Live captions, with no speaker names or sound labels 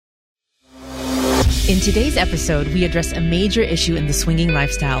In today's episode, we address a major issue in the swinging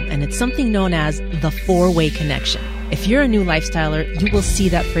lifestyle, and it's something known as the four-way connection. If you're a new lifestyler, you will see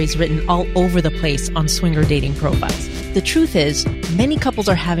that phrase written all over the place on swinger dating profiles. The truth is, many couples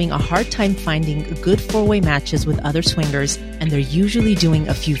are having a hard time finding good four-way matches with other swingers, and they're usually doing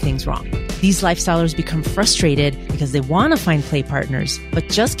a few things wrong. These lifestylers become frustrated because they want to find play partners, but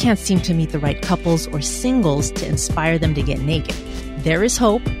just can't seem to meet the right couples or singles to inspire them to get naked. There is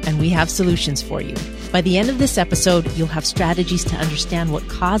hope, and we have solutions for you. By the end of this episode, you'll have strategies to understand what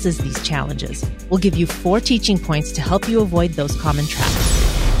causes these challenges. We'll give you 4 teaching points to help you avoid those common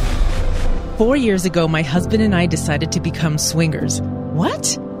traps. 4 years ago, my husband and I decided to become swingers.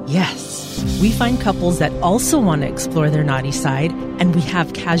 What? Yes. We find couples that also want to explore their naughty side, and we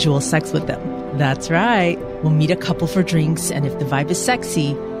have casual sex with them. That's right. We'll meet a couple for drinks, and if the vibe is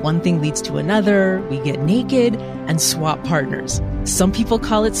sexy, one thing leads to another, we get naked, and swap partners. Some people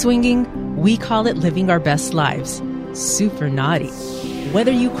call it swinging. We call it living our best lives. Super naughty.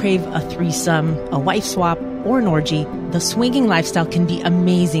 Whether you crave a threesome, a wife swap, or an orgy, the swinging lifestyle can be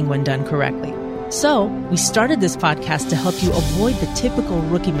amazing when done correctly. So, we started this podcast to help you avoid the typical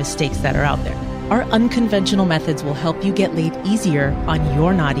rookie mistakes that are out there. Our unconventional methods will help you get laid easier on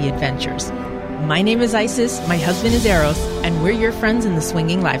your naughty adventures. My name is Isis, my husband is Eros, and we're your friends in the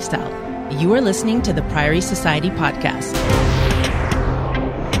swinging lifestyle. You are listening to the Priory Society podcast.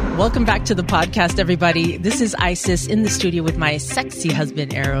 Welcome back to the podcast, everybody. This is Isis in the studio with my sexy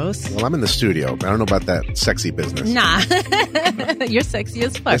husband, Eros. Well, I'm in the studio, but I don't know about that sexy business. Nah. You're sexy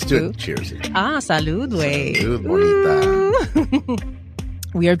as fuck, Let's do boo. it. Cheers. Salud, güey. Salud, bonita.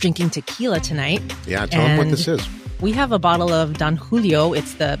 We are drinking tequila tonight. Yeah, tell them what and this is. We have a bottle of Don Julio.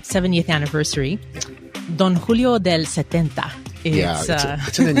 It's the 70th anniversary. Don Julio del 70. It's an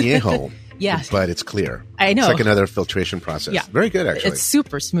añejo. Yeah. But it's clear. I know. It's like another filtration process. Yeah. Very good, actually. It's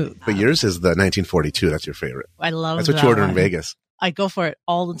super smooth. But yours is the 1942. That's your favorite. I love That's what that you order in one. Vegas. I go for it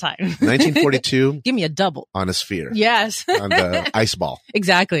all the time. 1942 Give me a double. on a sphere. Yes. On the ice ball.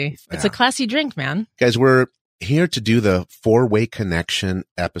 Exactly. It's a Yeah. classy drink, man. Guys, we're here to do the four-way connection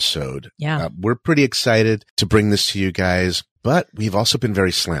episode. Yeah. We're pretty excited to bring this to you guys, but we've also been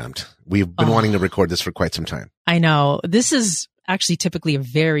very slammed. We've been wanting to record this for quite some time. I know. This is actually typically a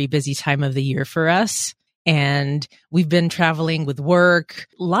very busy time of the year for us. And we've been traveling with work.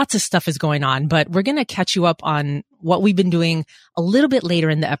 Lots of stuff is going on, but we're going to catch you up on what we've been doing a little bit later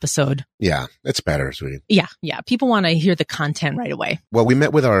in the episode. Yeah, it's better, sweetie. Yeah. People want to hear the content right away. Well, we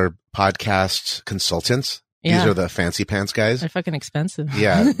met with our podcast consultants. Yeah. These are the fancy pants guys. They're fucking expensive.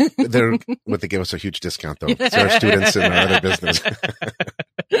 Yeah. They give us a huge discount though. It's our students in our other business.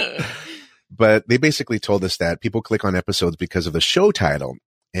 But they basically told us that people click on episodes because of the show title,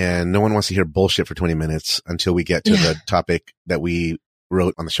 and no one wants to hear bullshit for 20 minutes until we get to the topic that we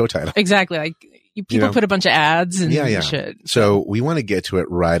wrote on the show title. Exactly. Like people put a bunch of ads and shit. So we want to get to it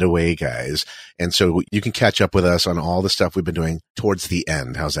right away, guys. And so you can catch up with us on all the stuff we've been doing towards the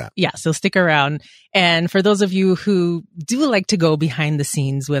end. How's that? Yeah. So stick around. And for those of you who do like to go behind the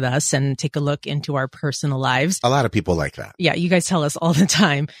scenes with us and take a look into our personal lives. A lot of people like that. Yeah. You guys tell us all the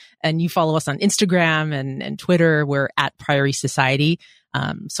time, and you follow us on Instagram and Twitter. We're at Priory Society.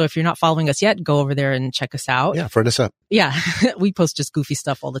 So if you're not following us yet, go over there and check us out. Yeah. Friend us up. Yeah. We post just goofy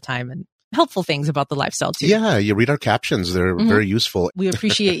stuff all the time and helpful things about the lifestyle too. Yeah. You read our captions. They're very useful. We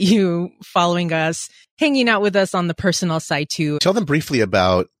appreciate you following us, hanging out with us on the personal side too. Tell them briefly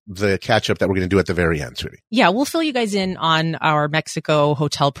about the catch up that we're going to do at the very end, sweetie. Yeah, we'll fill you guys in on our Mexico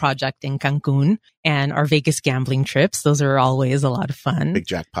hotel project in Cancun and our Vegas gambling trips. Those are always a lot of fun. Big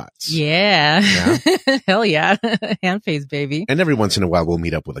jackpots. Yeah. Hell yeah. Hand pays, baby. And every once in a while, we'll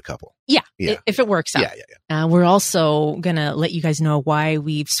meet up with a couple. Yeah. Yeah. If it works out. Yeah. We're also going to let you guys know why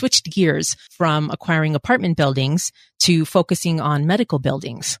we've switched gears from acquiring apartment buildings to focusing on medical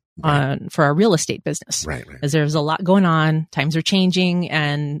buildings for our real estate business. Right. Because there's a lot going on. Times are changing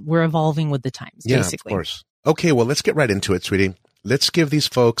and we're evolving with the times, basically. Of course. Okay, well, let's get right into it, sweetie. Let's give these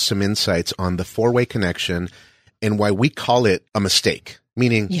folks some insights on the four-way connection and why we call it a mistake,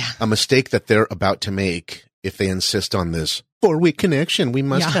 meaning a mistake that they're about to make if they insist on this four-way connection. We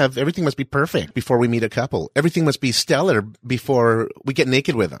must have, everything must be perfect before we meet a couple. Everything must be stellar before we get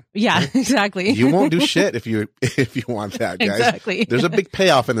naked with them. Yeah, exactly. You won't do shit if you want that, guys. Exactly. There's a big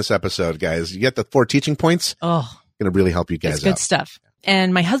payoff in this episode, guys. You get the 4 teaching points. Oh, going to really help you guys it's good out. stuff.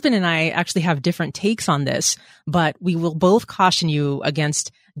 And my husband and I actually have different takes on this, but we will both caution you against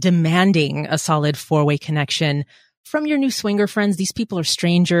demanding a solid four-way connection from your new swinger friends. These people are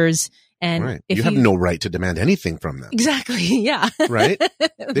strangers. And if you have no right to demand anything from them. Exactly. Yeah. Right?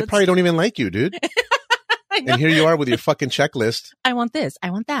 They probably don't even like you, dude. I know. And here you are with your fucking checklist. I want this.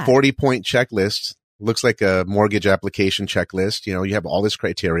 I want that. 40-point checklist. Looks like a mortgage application checklist. You know, you have all this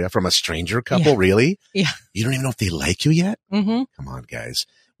criteria from a stranger couple. Yeah. Really? Yeah. You don't even know if they like you yet? Mm-hmm. Come on, guys.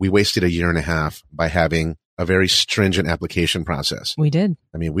 We wasted 1.5 years by having a very stringent application process. We did.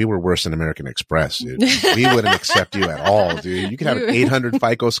 I mean, we were worse than American Express, dude. We wouldn't accept you at all, dude. You could have an 800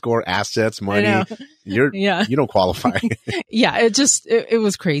 FICO score, assets, money. You don't qualify. Yeah. It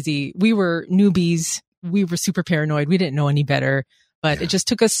was crazy. We were newbies. We were super paranoid. We didn't know any better, but it just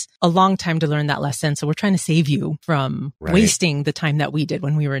took us a long time to learn that lesson. So we're trying to save you from wasting the time that we did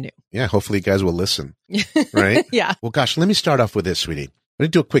when we were new. Yeah. Hopefully you guys will listen. Right? Yeah. Well, gosh, let me start off with this, sweetie. I'm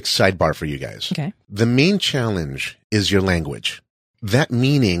going to do a quick sidebar for you guys. Okay. The main challenge is your language. That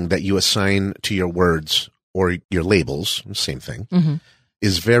meaning that you assign to your words or your labels, same thing,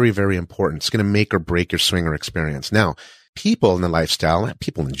 is very, very important. It's going to make or break your swinger experience. Now, people in the lifestyle,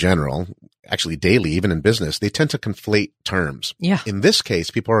 people in general, actually daily, even in business, they tend to conflate terms. Yeah. In this case,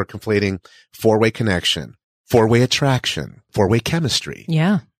 people are conflating 4-way connection, 4-way attraction, 4-way chemistry.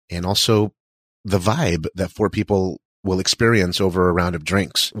 Yeah. And also the vibe that 4 people will experience over a round of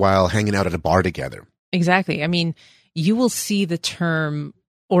drinks while hanging out at a bar together. Exactly. I mean, you will see the term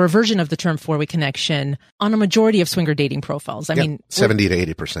or a version of the term 4-way connection on a majority of swinger dating profiles. I mean, 70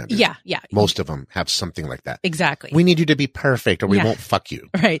 to 80%. Yeah. Most of them have something like that. Exactly. We need you to be perfect or we won't fuck you.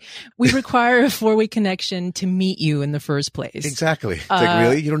 Right. We require a 4-way connection to meet you in the first place. Exactly. It's like,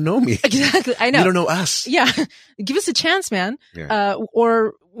 really? You don't know me. Exactly. I know. You don't know us. Yeah. Give us a chance, man. Yeah.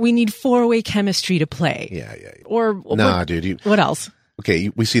 Or we need 4-way chemistry to play. Yeah. Or dude. What else?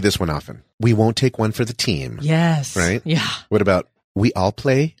 Okay. We see this one often. We won't take one for the team. Yes. Right? Yeah. What about we all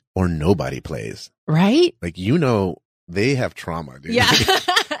play or nobody plays? Right? Like, they have trauma, dude. Yeah.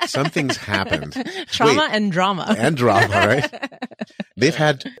 Something's happened. Trauma and drama. And drama, right? They've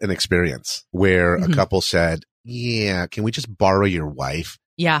had an experience where a couple said, yeah, can we just borrow your wife?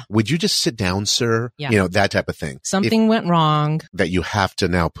 Yeah. Would you just sit down, sir? Yeah. You know, that type of thing. Something went wrong. That you have to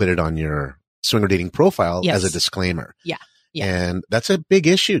now put it on your swinger dating profile as a disclaimer. Yeah. And that's a big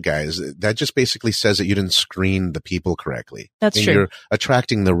issue, guys. That just basically says that you didn't screen the people correctly. That's true. You're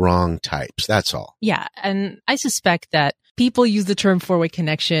attracting the wrong types. That's all. Yeah. And I suspect that people use the term 4-way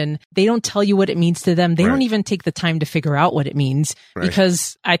connection. They don't tell you what it means to them. They don't even take the time to figure out what it means.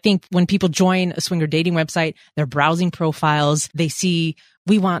 Because I think when people join a swinger dating website, they're browsing profiles. They see,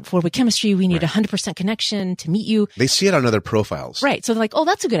 we want 4-way chemistry. We need 100% connection to meet you. They see it on other profiles. Right. So they're like, oh,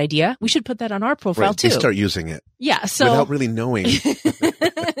 that's a good idea. We should put that on our profile too. They start using it. Yeah. So without really knowing.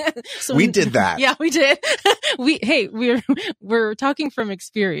 So we did that. Yeah, we did. We're talking from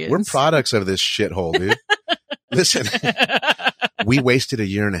experience. We're products of this shithole, dude. Listen, we wasted 1.5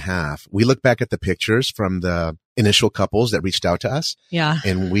 years. We look back at the pictures from the initial couples that reached out to us. Yeah.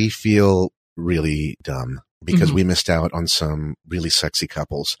 And we feel really dumb because we missed out on some really sexy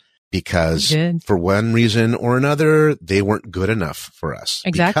couples because for one reason or another, they weren't good enough for us.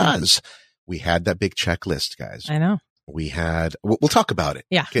 Exactly. Because we had that big checklist, guys. I know. We'll talk about it.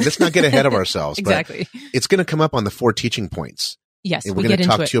 Yeah. Okay, let's not get ahead of ourselves. Exactly. But it's going to come up on the 4 teaching points. Yes. And we're going to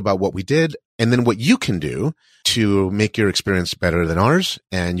talk to you about what we did and then what you can do to make your experience better than ours.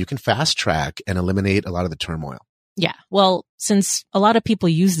 And you can fast track and eliminate a lot of the turmoil. Yeah. Well, since a lot of people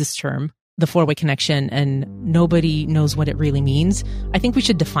use this term, the 4-way connection, and nobody knows what it really means, I think we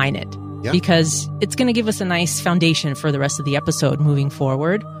should define it because it's going to give us a nice foundation for the rest of the episode moving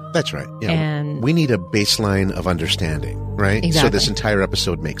forward. That's right. Yeah. And we need a baseline of understanding, right? Exactly. So this entire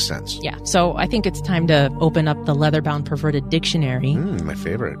episode makes sense. Yeah. So I think it's time to open up the Leatherbound Perverted Dictionary. My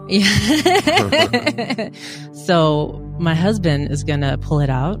favorite. Yeah. So my husband is going to pull it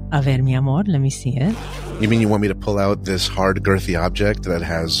out. A ver, mi amor, let me see it. You mean you want me to pull out this hard, girthy object that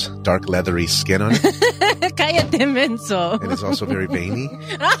has dark, leathery skin on it? Cállate, menso. And it's also very veiny?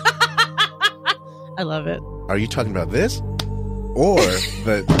 I love it. Are you talking about this? Or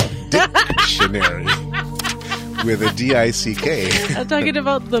the dictionary with a D-I-C-K? I'm talking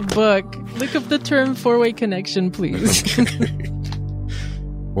about the book. Look up the term 4-way connection, please.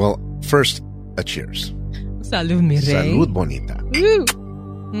 Well, first, a cheers. Salud, mi rey. Salud, bonita. Woo.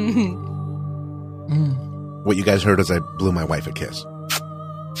 What you guys heard is I blew my wife a kiss.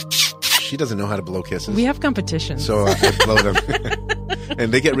 She doesn't know how to blow kisses. We have competition. So I blow them.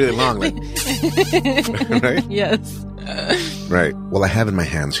 And they get really long. Like, right? Yes. Right. Well, I have in my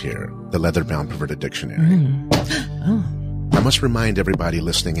hands here the Leatherbound Perverted Dictionary. I must remind everybody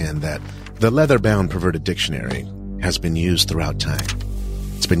listening in that the Leatherbound Perverted Dictionary has been used throughout time.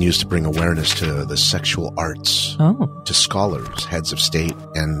 It's been used to bring awareness to the sexual arts, to scholars, heads of state,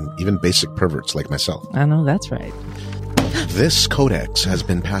 and even basic perverts like myself. I know, that's right. This codex has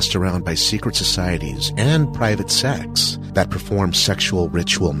been passed around by secret societies and private sects that perform sexual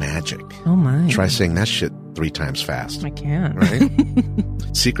ritual magic. Oh my. Try saying that shit 3 times fast. I can't. Right?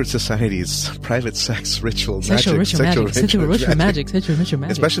 Secret societies, private sex ritual magic. Sexual ritual magic.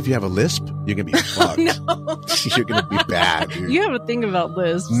 Especially if you have a lisp, you're going to be fucked. No. You're going to be bad, dude. You have a thing about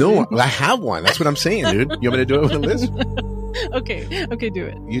lisps. No, I have one. That's what I'm saying, dude. You want me to do it with a lisp? Okay, do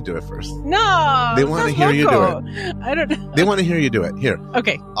it. You do it first. No! They want to hear you do it. I don't know. They want to hear you do it. Here.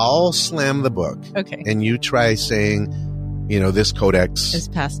 Okay. I'll slam the book. Okay. And you try saying, this codex. Is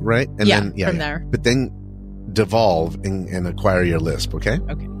passed. Right? And then, from there. But then devolve and acquire your lisp, okay?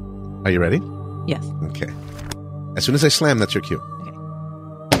 Okay. Are you ready? Yes. Okay. As soon as I slam, that's your cue.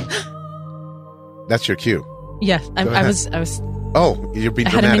 Okay. That's your cue. Yes. I was. Oh, you're being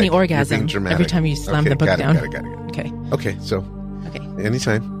dramatic. I had a mini orgasm dramatic. every time you slammed the book down. Got it. Okay. Okay, so. Okay.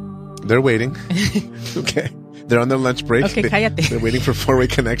 Anytime. They're waiting. Okay. They're on their lunch break. Okay, cállate. They're waiting for four-way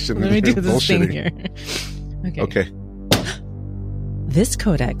connection. Let me do this thing here. Okay. This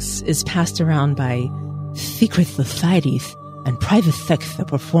codex is passed around by secret societies and private sects that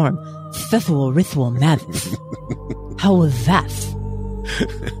perform sexual ritual madness. How was that?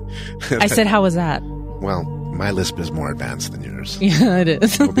 I said, how was that? Well, my lisp is more advanced than yours. Yeah, it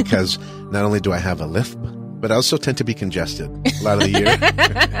is. Because not only do I have a lisp, but I also tend to be congested a lot of the year.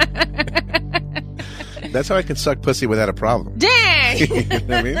 That's how I can suck pussy without a problem. Dang! You know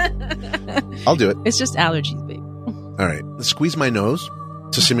what I mean? I'll do it. It's just allergies, babe. All right. Squeeze my nose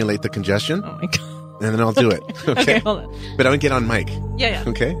to simulate the congestion. Oh my God. And then I'll do it. Okay, hold on. But I don't get on mic. Yeah.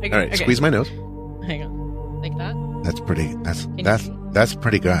 Okay? All right. Squeeze my nose. Hang on. Like that? That's pretty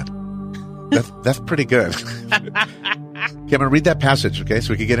good. That's pretty good. Okay, I'm going to read that passage, okay?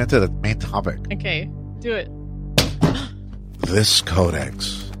 So we can get into the main topic. Okay. Do it. This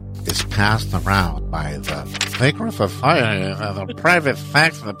codex is passed around by the secret society and the private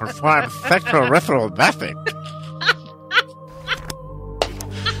sects that perform sexual ritual magic.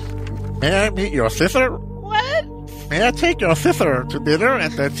 May I meet your sister? What? May I take your sister to dinner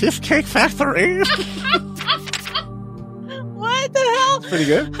at the Cheesecake Factory? What the hell? Pretty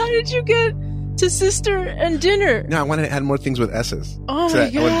good. How did you get to sister and dinner? No, I wanted to add more things with S's. Oh so my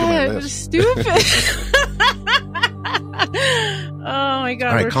God. What stupid. Oh my God.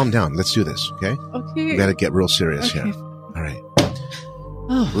 All right, calm down. Let's do this, okay? Okay. We got to get real serious here. All right.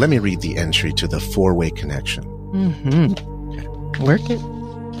 Oh. Let me read the entry to the four-way connection. Mm-hmm. Okay. Work it.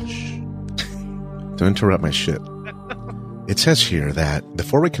 Don't interrupt my shit. It says here that the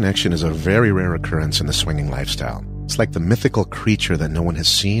four-way connection is a very rare occurrence in the swinging lifestyle. It's like the mythical creature that no one has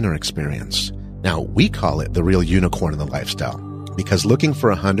seen or experienced. Now, we call it the real unicorn in the lifestyle because looking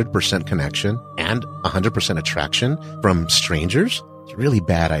for 100% connection and 100% attraction from strangers is a really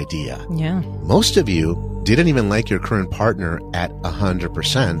bad idea. Yeah. Most of you didn't even like your current partner at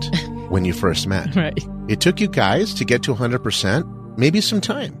 100% when you first met. Right. It took you guys to get to 100%, maybe some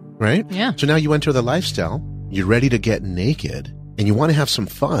time. Right? Yeah. So now you enter the lifestyle, you're ready to get naked, and you want to have some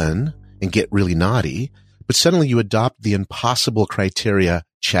fun and get really naughty, but suddenly you adopt the impossible criteria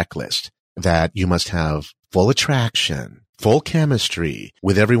checklist that you must have full attraction, full chemistry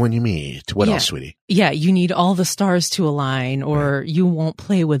with everyone you meet. What else, sweetie? Yeah, you need all the stars to align or you won't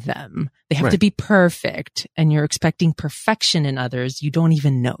play with them. They have to be perfect, and you're expecting perfection in others you don't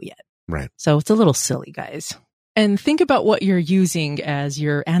even know yet. Right. So it's a little silly, guys. And think about what you're using as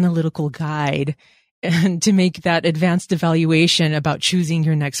your analytical guide and to make that advanced evaluation about choosing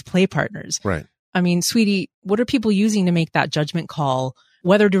your next play partners. Right. I mean, sweetie, what are people using to make that judgment call,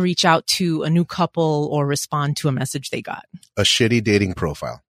 whether to reach out to a new couple or respond to a message they got? A shitty dating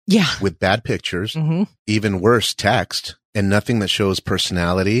profile. Yeah. With bad pictures, even worse, text, and nothing that shows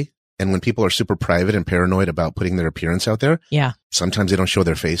personality. And when people are super private and paranoid about putting their appearance out there, sometimes they don't show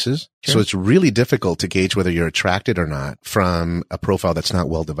their faces. Sure. So it's really difficult to gauge whether you're attracted or not from a profile that's not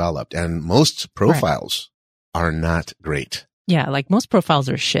well developed. And most profiles are not great. Yeah, like most profiles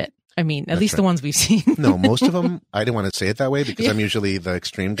are shit. I mean, at least the ones we've seen. No, most of them, I didn't want to say it that way because I'm usually the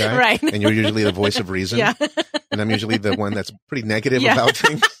extreme guy. Right. And you're usually the voice of reason. Yeah. And I'm usually the one that's pretty negative about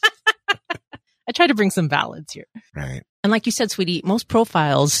things. I try to bring some balance here. Right. And like you said, sweetie, most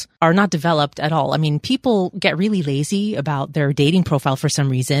profiles are not developed at all. I mean, people get really lazy about their dating profile for some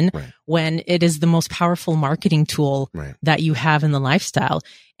reason when it is the most powerful marketing tool that you have in the lifestyle.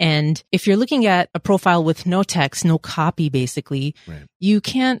 And if you're looking at a profile with no text, no copy, basically, you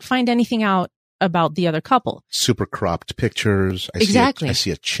can't find anything out about the other couple. Super cropped pictures. I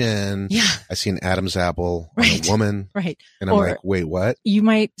see a chin. Yeah. I see an Adam's apple on a woman. Right. And I'm like, wait, what? You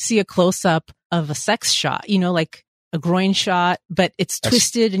might see a close up of a sex shot, like a groin shot, but it's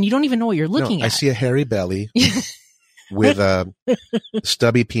twisted and you don't even know what you're looking at. I see a hairy belly with a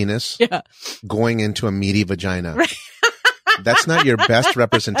stubby penis going into a meaty vagina. Right. That's not your best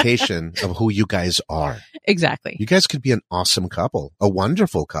representation of who you guys are. Exactly. You guys could be an awesome couple, a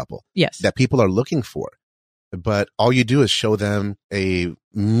wonderful couple. Yes. That people are looking for. But all you do is show them a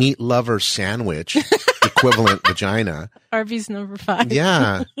meat lover sandwich, equivalent vagina. Arby's number 5.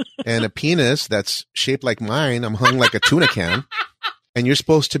 Yeah. And a penis that's shaped like mine. I'm hung like a tuna can. And you're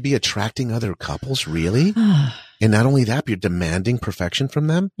supposed to be attracting other couples, really? And not only that, but you're demanding perfection from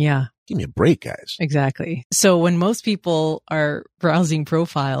them? Yeah. Give me a break, guys. Exactly. So when most people are browsing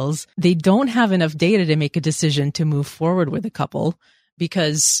profiles, they don't have enough data to make a decision to move forward with a couple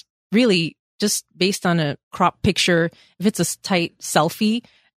because really just based on a crop picture, if it's a tight selfie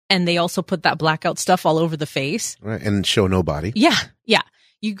and they also put that blackout stuff all over the face. Right. And show no body. Yeah. Yeah.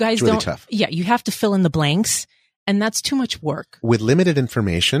 You guys it's really don't. Tough. Yeah. You have to fill in the blanks and that's too much work. With limited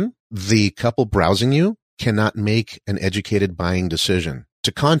information, the couple browsing you cannot make an educated buying decision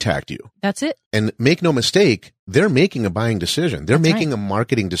to contact you. That's it. And make no mistake, they're making a buying decision. They're That's making right. a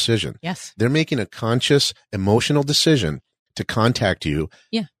marketing decision. Yes. They're making a conscious, emotional decision to contact you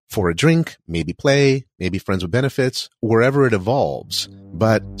Yeah. for a drink, maybe play, maybe friends with benefits, wherever it evolves.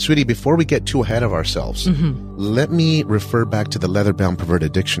 But sweetie, before we get too ahead of ourselves, let me refer back to the Leatherbound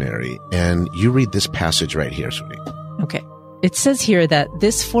Perverted Dictionary and you read this passage right here, sweetie. Okay. It says here that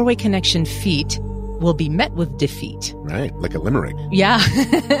this four-way connection feat will be met with defeat. Right. Like a limerick. Yeah.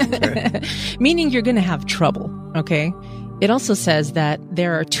 Meaning you're going to have trouble. Okay. It also says that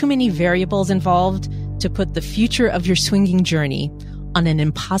there are too many variables involved to put the future of your swinging journey on an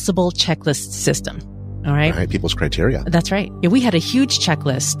impossible checklist system. All right. Right. People's criteria. That's right. Yeah, we had a huge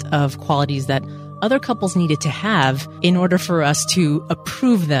checklist of qualities that other couples needed to have in order for us to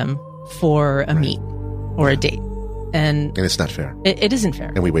approve them for a meet or a date. And it's not fair. It isn't fair.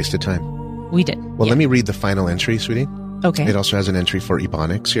 And we wasted time. We did. Well, let me read the final entry, sweetie. Okay. It also has an entry for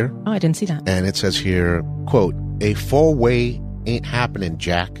Ebonics here. Oh, I didn't see that. And it says here, quote, a four-way ain't happening,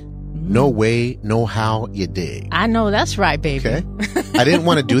 Jack. No way, no how, you dig. I know that's right, baby. Okay. I didn't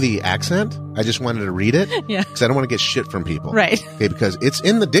want to do the accent. I just wanted to read it. Yeah. Because I don't want to get shit from people. Right. Okay, because it's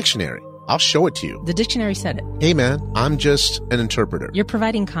in the dictionary. I'll show it to you. The dictionary said it. Hey, man, I'm just an interpreter. You're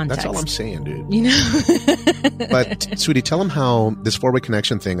providing context. That's all I'm saying, dude. You know? But, sweetie, tell them how this four-way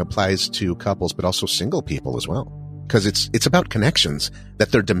connection thing applies to couples, but also single people as well. Because it's about connections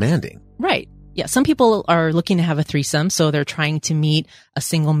that they're demanding. Right. Yeah. Some people are looking to have a threesome, so they're trying to meet a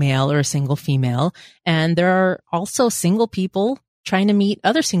single male or a single female. And there are also single people trying to meet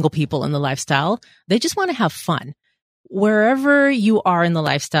other single people in the lifestyle. They just want to have fun. Wherever you are in the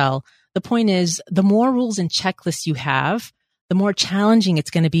lifestyle, the point is, the more rules and checklists you have, the more challenging it's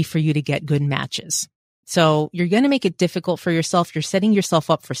going to be for you to get good matches. So you're going to make it difficult for yourself. You're setting yourself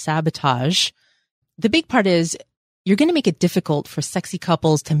up for sabotage. The big part is you're going to make it difficult for sexy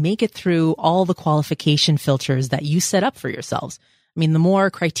couples to make it through all the qualification filters that you set up for yourselves. I mean, the more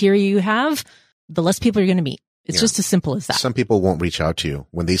criteria you have, the less people you're going to meet. It's just as simple as that. Some people won't reach out to you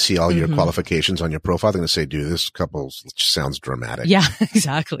when they see all your qualifications on your profile. They're going to say, dude, this couple sounds dramatic. Yeah,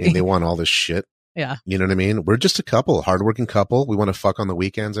 exactly. And they want all this shit. Yeah. You know what I mean? We're just a couple, hardworking couple. We want to fuck on the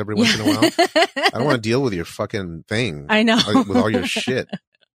weekends every once in a while. I don't want to deal with your fucking thing. I know. With all your shit.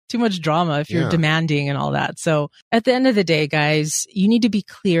 Too much drama if you're demanding and all that. So at the end of the day, guys, you need to be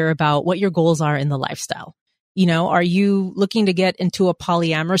clear about what your goals are in the lifestyle. You know, are you looking to get into a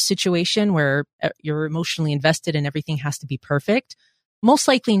polyamorous situation where you're emotionally invested and everything has to be perfect? Most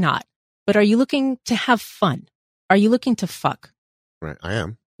likely not. But are you looking to have fun? Are you looking to fuck? Right. I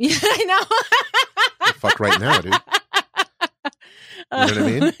am. Yeah, I know. Fuck right now, dude. You know what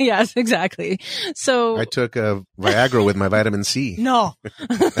I mean? Yes, exactly. So I took a Viagra with my vitamin C. No.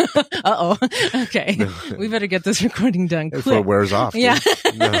 Uh-oh. Okay. No. We better get this recording done quick. Before it wears off. Yeah.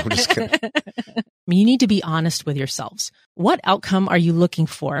 No, I'm just kidding. You need to be honest with yourselves. What outcome are you looking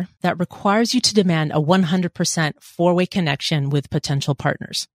for that requires you to demand a 100% four-way connection with potential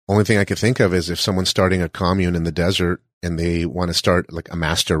partners? Only thing I could think of is if someone's starting a commune in the desert and they want to start like a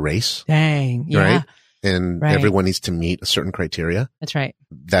master race. Dang. Yeah. Right? And everyone needs to meet a certain criteria. That's right.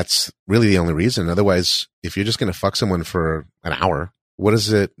 That's really the only reason. Otherwise, if you're just going to fuck someone for an hour, what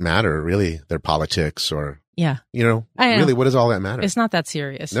does it matter, really? Their politics or, you know, really, what does all that matter? It's not that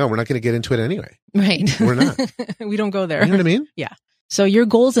serious. No, we're not going to get into it anyway. Right. We're not. We don't go there. You know what I mean? Yeah. So your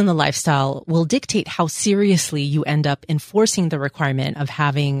goals in the lifestyle will dictate how seriously you end up enforcing the requirement of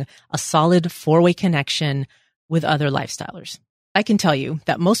having a solid four-way connection with other lifestylers. I can tell you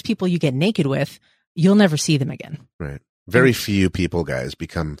that most people you get naked with, you'll never see them again. Right. Very few people, guys,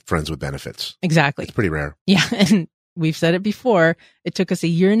 become friends with benefits. Exactly. It's pretty rare. Yeah. And we've said it before. It took us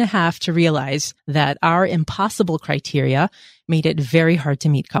 1.5 years to realize that our impossible criteria made it very hard to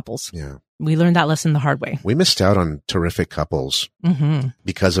meet couples. Yeah. We learned that lesson the hard way. We missed out on terrific couples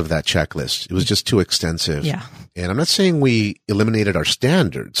because of that checklist. It was just too extensive. Yeah. And I'm not saying we eliminated our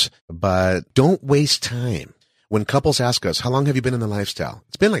standards, but don't waste time. When couples ask us, how long have you been in the lifestyle?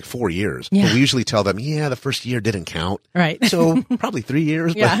 It's been like 4 years. Yeah. But we usually tell them, the first year didn't count. Right. So probably 3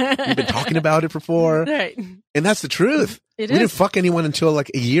 years, but we've been talking about it for 4. Right. And that's the truth. We didn't fuck anyone until like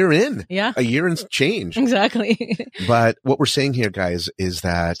a year in. Yeah. A year and change. Exactly. But what we're saying here, guys, is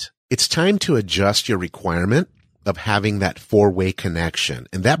that it's time to adjust your requirement of having that 4-way connection.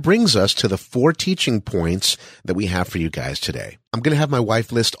 And that brings us to the 4 teaching points that we have for you guys today. I'm going to have my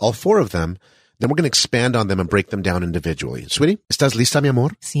wife list all 4 of them. Then we're going to expand on them and break them down individually. Sweetie, ¿estás lista, mi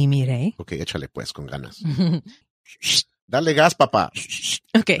amor? Sí, mi rey. Okay, échale pues, con ganas. Dale gas, papá.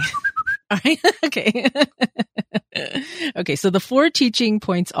 Okay. All right. Okay. Okay. So the 4 teaching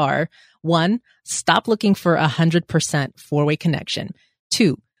points are: 1, stop looking for 100% 4-way connection.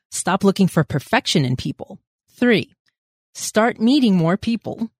 2, stop looking for perfection in people. 3, start meeting more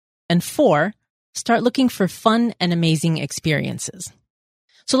people. And 4, start looking for fun and amazing experiences.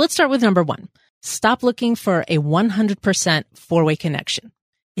 So let's start with number 1. Stop looking for a 100% 4-way connection.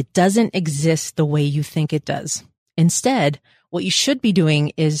 It doesn't exist the way you think it does. Instead, what you should be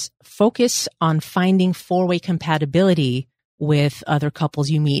doing is focus on finding 4-way compatibility with other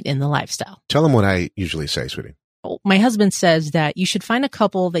couples you meet in the lifestyle. Tell them what I usually say, sweetie. My husband says that you should find a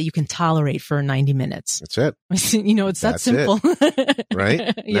couple that you can tolerate for 90 minutes. That's it. It's that simple.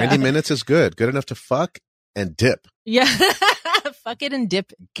 Right? 90 minutes is good. Good enough to fuck and dip. Yeah. Fuck it and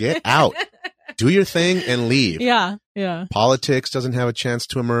dip. Get out. Do your thing and leave. Yeah. Yeah. Politics doesn't have a chance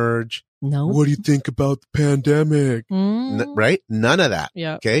to emerge. No. What do you think about the pandemic? Right? None of that.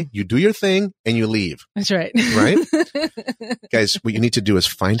 Yeah. Okay. You do your thing and you leave. That's right. Right? Guys, what you need to do is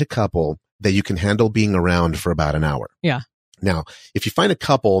find a couple that you can handle being around for about an hour. Yeah. Now, if you find a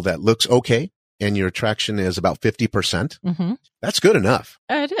couple that looks okay and your attraction is about 50%, that's good enough.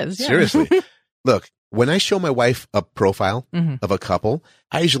 It is. Yeah. Seriously. Look, when I show my wife a profile of a couple,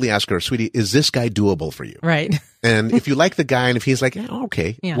 I usually ask her, sweetie, is this guy doable for you? Right. And if you like the guy and if he's like,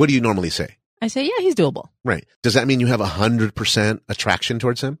 okay, what do you normally say? I say, yeah, he's doable. Right. Does that mean you have 100% attraction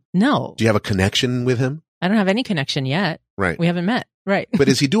towards him? No. Do you have a connection with him? I don't have any connection yet. Right. We haven't met. Right. But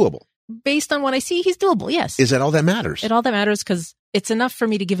is he doable? Based on what I see, he's doable. Yes. Is that all that matters? All that matters because it's enough for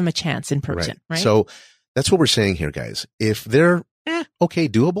me to give him a chance in person. Right. So that's what we're saying here, guys. If they're okay,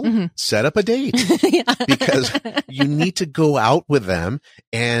 doable, set up a date because you need to go out with them.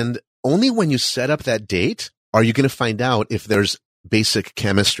 And only when you set up that date are you going to find out if there's basic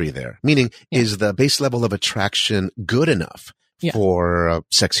chemistry there, meaning is the base level of attraction good enough for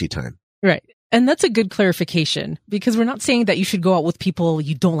sexy time? Right. And that's a good clarification because we're not saying that you should go out with people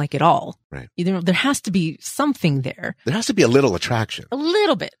you don't like at all. Right. There has to be something there. There has to be a little attraction. A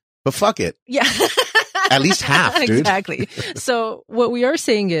little bit. But fuck it. Yeah. At least half, dude. Exactly. So what we are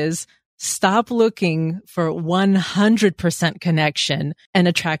saying is stop looking for 100% connection and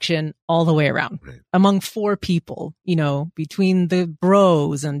attraction all the way around among 4 people, between the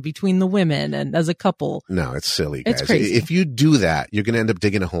bros and between the women and as a couple. No, it's silly, guys. It's crazy. If you do that, you're going to end up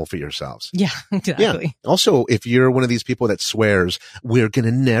digging a hole for yourselves. Yeah, exactly. Yeah. Also, if you're one of these people that swears, we're going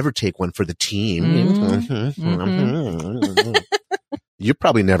to never take one for the team, you're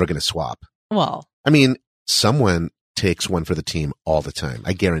probably never going to swap. Well, I mean, someone takes one for the team all the time.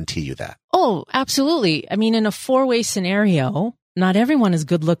 I guarantee you that. Oh, absolutely. I mean, in a 4-way scenario, not everyone is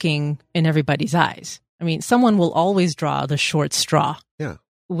good looking in everybody's eyes. I mean, someone will always draw the short straw. Yeah.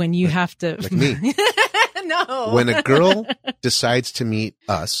 When you have to. Like me. No. When a girl decides to meet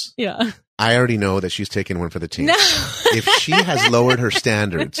us, I already know that she's taking one for the team. No. If she has lowered her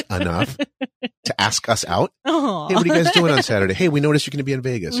standards enough to ask us out, hey, what are you guys doing on Saturday? Hey, we noticed you're going to be in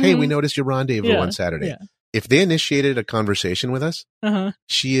Vegas. Hey, we noticed your rendezvous on Saturday. Yeah. If they initiated a conversation with us,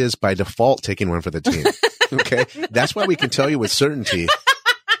 she is by default taking one for the team. Okay. That's why we can tell you with certainty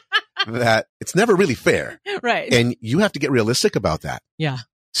that it's never really fair. Right. And you have to get realistic about that. Yeah.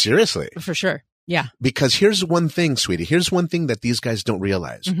 Seriously. For sure. Yeah. Because here's one thing, sweetie. Here's one thing that these guys don't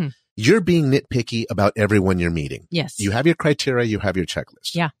realize. You're being nitpicky about everyone you're meeting. Yes. You have your criteria. You have your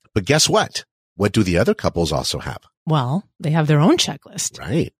checklist. Yeah. But guess what? What do the other couples also have? Well, they have their own checklist.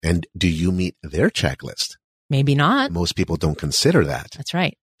 Right. And do you meet their checklist? Maybe not. Most people don't consider that. That's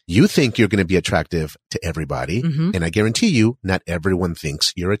right. You think you're going to be attractive to everybody. And I guarantee you, not everyone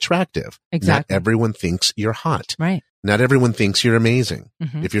thinks you're attractive. Exactly. Not everyone thinks you're hot. Right. Not everyone thinks you're amazing.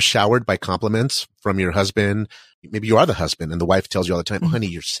 If you're showered by compliments from your husband, maybe you are the husband and the wife tells you all the time, oh, honey,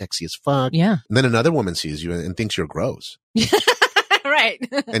 you're sexy as fuck. Yeah. And then another woman sees you and thinks you're gross. Right.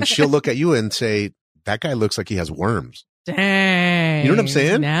 And she'll look at you and say, that guy looks like he has worms. Dang. You know what I'm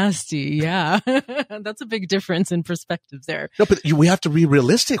saying? Nasty. Yeah. That's a big difference in perspective there. No, but we have to be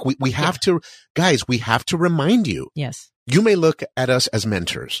realistic. We have to, guys, we have to remind you. Yes. You may look at us as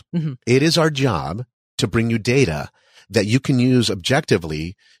mentors. Mm-hmm. It is our job to bring you data that you can use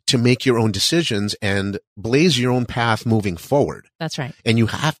objectively to make your own decisions and blaze your own path moving forward. That's right. And you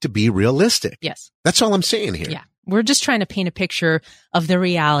have to be realistic. Yes. That's all I'm saying here. Yeah. We're just trying to paint a picture of the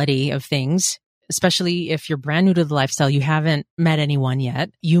reality of things, especially if you're brand new to the lifestyle. You haven't met anyone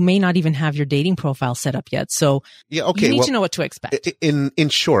yet. You may not even have your dating profile set up yet. So yeah, okay, you need to know what to expect. In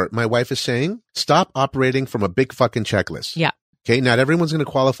short, my wife is saying, stop operating from a big fucking checklist. Yeah. Okay. Not everyone's going to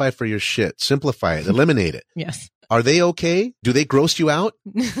qualify for your shit. Simplify it. Eliminate it. Yes. Are they okay? Do they gross you out?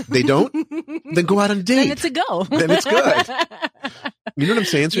 They don't? Then go out on a date. Then it's a go. Then it's good. You know what I'm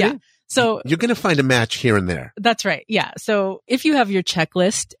saying, Sweetie? Yeah. So you're going to find a match here and there. That's right. Yeah. So if you have your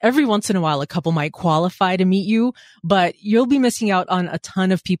checklist, every once in a while, a couple might qualify to meet you, but you'll be missing out on a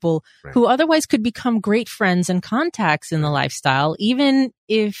ton of people who otherwise could become great friends and contacts in the lifestyle, even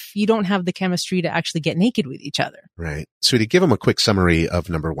if you don't have the chemistry to actually get naked with each other. Right. Sweetie, give them a quick summary of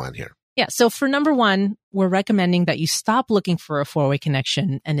number one here. Yeah. So for number one, we're recommending that you stop looking for a four-way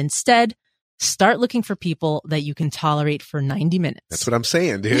connection and instead start looking for people that you can tolerate for 90 minutes. That's what I'm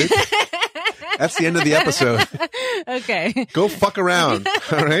saying, dude. That's the end of the episode. Okay. Go fuck around.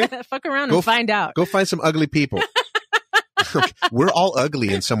 All right. Fuck around and find out. Go find some ugly people. We're all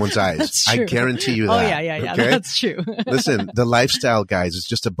ugly in someone's eyes. I guarantee you that. Oh, yeah. Okay? That's true. Listen, the lifestyle, guys, is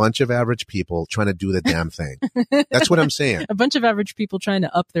just a bunch of average people trying to do the damn thing. That's what I'm saying. A bunch of average people trying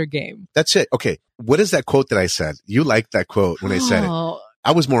to up their game. That's it. Okay. What is that quote that I said? You liked that quote when I said it.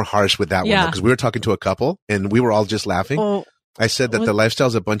 I was more harsh with that one because we were talking to a couple and we were all just laughing. I said that the lifestyle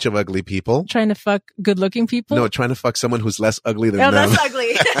is a bunch of ugly people. Trying to fuck good-looking people? No, trying to fuck someone who's less ugly than them. That's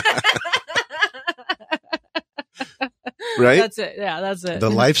ugly. Right? That's it. Yeah, that's it. The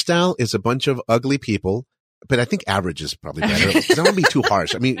lifestyle is a bunch of ugly people, but I think average is probably better. I don't want to be too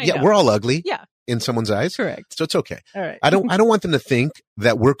harsh. I mean, we're all ugly. Yeah. In someone's eyes. Correct. So it's okay. All right. I don't want them to think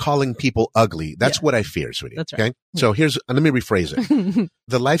that we're calling people ugly. That's what I fear, sweetie. That's right. Okay. So let me rephrase it.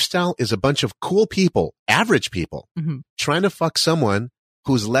 The lifestyle is a bunch of cool people, average people, trying to fuck someone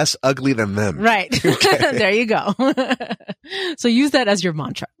who's less ugly than them. Right. Okay. There you go. So use that as your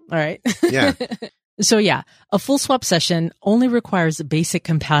mantra. All right. Yeah. So a full swap session only requires basic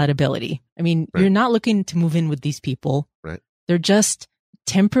compatibility. I mean, you're not looking to move in with these people. Right. They're just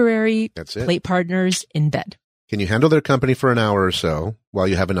temporary plate partners in bed. Can you handle their company for an hour or so while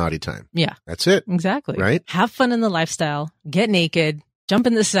you have a naughty time? Yeah. That's it. Exactly. Right? Have fun in the lifestyle, get naked, jump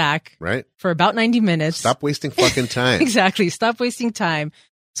in the sack. Right. For about 90 minutes. Stop wasting fucking time. Exactly. Stop wasting time.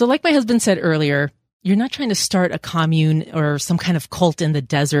 So like my husband said earlier, you're not trying to start a commune or some kind of cult in the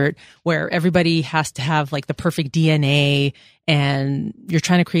desert where everybody has to have like the perfect DNA and you're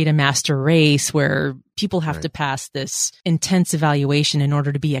trying to create a master race where people have to pass this intense evaluation in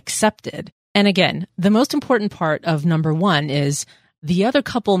order to be accepted. And again, the most important part of number one is the other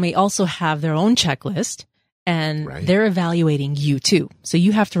couple may also have their own checklist and they're evaluating you too. So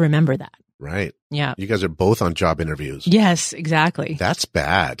you have to remember that. Right. Yeah. You guys are both on job interviews. Yes, exactly. That's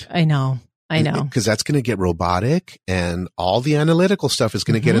bad. I know. Because that's going to get robotic and all the analytical stuff is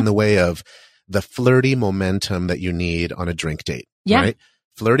going to get in the way of the flirty momentum that you need on a drink date. Yeah. Right?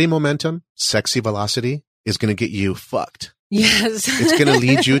 Flirty momentum, sexy velocity is going to get you fucked. Yes. It's going to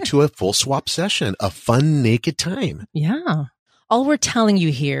lead you to a full swap session, a fun naked time. Yeah. All we're telling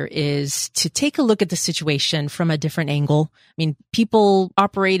you here is to take a look at the situation from a different angle. I mean, people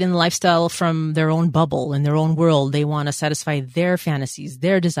operate in lifestyle from their own bubble, in their own world. They want to satisfy their fantasies,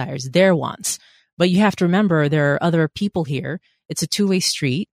 their desires, their wants. But you have to remember there are other people here. It's a two-way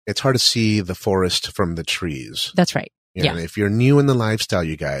street. It's hard to see the forest from the trees. That's right. And if you're new in the lifestyle,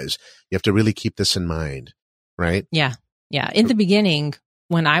 you guys, you have to really keep this in mind, right? Yeah. Yeah. In the beginning,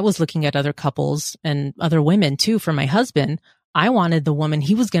 when I was looking at other couples and other women too for my husband, I wanted the woman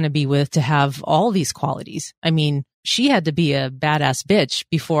he was going to be with to have all these qualities. I mean, she had to be a badass bitch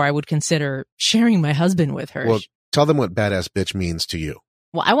before I would consider sharing my husband with her. Well, tell them what badass bitch means to you.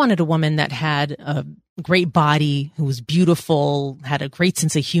 Well, I wanted a woman that had a great body, who was beautiful, had a great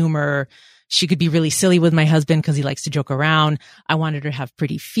sense of humor. She could be really silly with my husband because he likes to joke around. I wanted her to have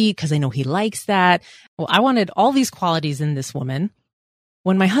pretty feet because I know he likes that. Well, I wanted all these qualities in this woman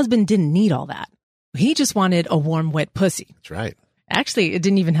when my husband didn't need all that. He just wanted a warm, wet pussy. That's right. Actually, it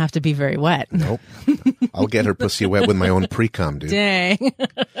didn't even have to be very wet. Nope. I'll get her pussy wet with my own pre-cum, dude. Dang.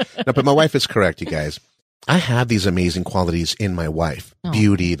 No, but my wife is correct, you guys. I have these amazing qualities in my wife. Oh.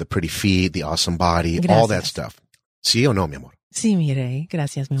 Beauty, the pretty feet, the awesome body, all that stuff. ¿Sí o no, mi amor? Sí, mire.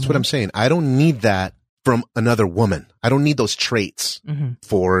 Gracias, mi amor. That's what I'm saying. I don't need that from another woman. I don't need those traits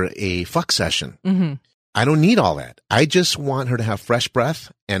for a fuck session. I don't need all that. I just want her to have fresh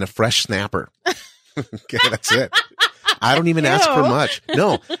breath and a fresh snapper. Okay, that's it. I don't even ask for much.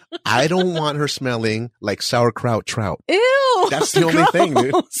 No, I don't want her smelling like sauerkraut trout. Ew. That's the only thing,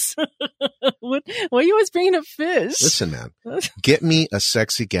 dude. Why are you always bringing up fish? Listen, man, get me a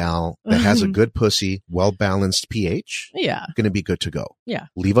sexy gal that has a good pussy, well-balanced pH. Yeah. Going to be good to go. Yeah.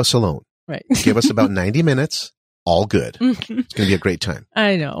 Leave us alone. Right. Give us about 90 minutes. All good. It's going to be a great time.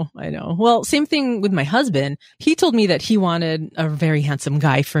 I know. Well, same thing with my husband. He told me that he wanted a very handsome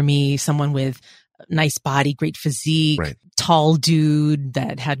guy for me, someone with nice body, great physique, tall dude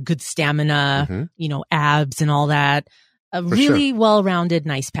that had good stamina, abs and all that. A really well-rounded,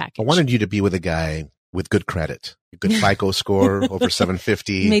 nice package. I wanted you to be with a guy with good credit, a good FICO score over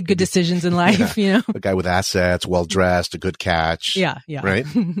 750. Made good decisions in life, A guy with assets, well-dressed, a good catch. Yeah. Right?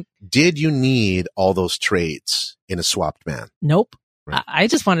 Did you need all those traits in a swapped man? Nope. Right. I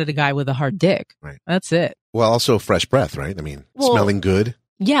just wanted a guy with a hard dick. Right. That's it. Well, also fresh breath, right? I mean, smelling good.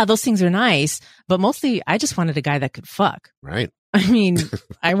 Yeah, those things are nice, but mostly I just wanted a guy that could fuck. Right. I mean,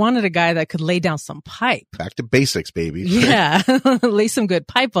 I wanted a guy that could lay down some pipe. Back to basics, baby. Yeah. Lay some good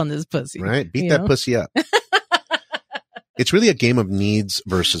pipe on this pussy. Right. Beat that pussy up. It's really a game of needs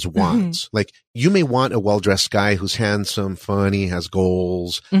versus wants. Like, you may want a well-dressed guy who's handsome, funny, has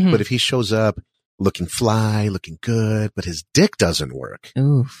goals, but if he shows up looking fly, looking good, but his dick doesn't work,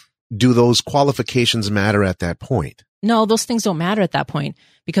 do those qualifications matter at that point? No, those things don't matter at that point,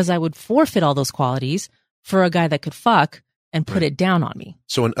 because I would forfeit all those qualities for a guy that could fuck and put it down on me.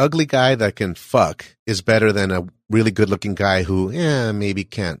 So an ugly guy that can fuck is better than a really good-looking guy who, maybe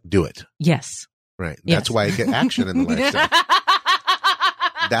can't do it. Yes. Right. That's why I get action in the lifestyle.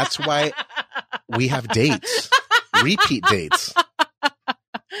 That's why we have dates, repeat dates.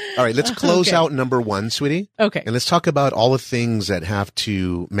 All right, let's close out number 1, sweetie. Okay. And let's talk about all the things that have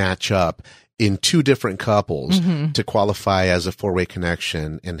to match up in 2 different couples to qualify as a 4-way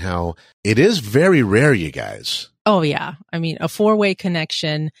connection, and how it is very rare, you guys. Oh, yeah. I mean, a 4-way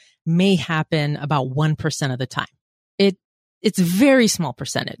connection may happen about 1% of the time. It's a very small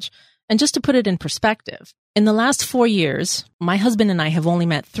percentage. And just to put it in perspective, in the last 4 years, my husband and I have only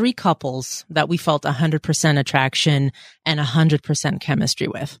met 3 couples that we felt 100% attraction and 100% chemistry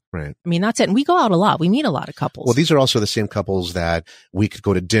with. Right. I mean, that's it. And we go out a lot. We meet a lot of couples. Well, these are also the same couples that we could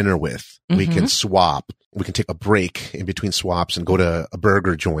go to dinner with. We can swap. We can take a break in between swaps and go to a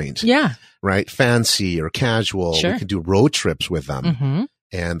burger joint. Yeah. Right. Fancy or casual. Sure. We could do road trips with them.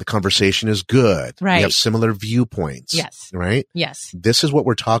 And the conversation is good. Right. We have similar viewpoints. Yes. Right? Yes. This is what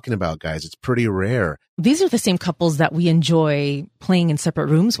we're talking about, guys. It's pretty rare. These are the same couples that we enjoy playing in separate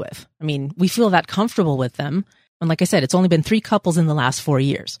rooms with. I mean, we feel that comfortable with them. And like I said, it's only been 3 couples in the last 4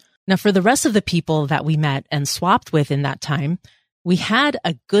 years. Now, for the rest of the people that we met and swapped with in that time, we had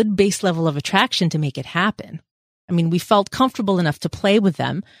a good base level of attraction to make it happen. I mean, we felt comfortable enough to play with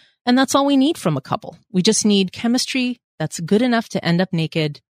them. And that's all we need from a couple. We just need chemistry that's good enough to end up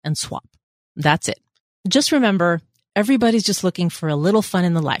naked and swap. That's it. Just remember, everybody's just looking for a little fun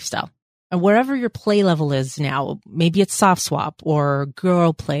in the lifestyle. And wherever your play level is now, maybe it's soft swap or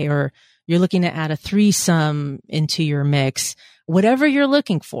girl play, or you're looking to add a threesome into your mix, whatever you're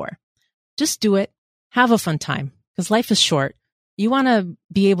looking for, just do it. Have a fun time, because life is short. You want to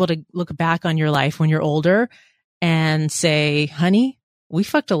be able to look back on your life when you're older and say, honey, we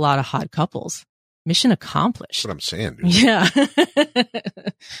fucked a lot of hot couples. Mission accomplished. That's what I'm saying, dude. Yeah.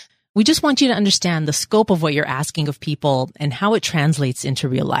 We just want you to understand the scope of what you're asking of people and how it translates into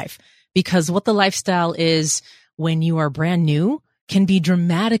real life. Because what the lifestyle is when you are brand new can be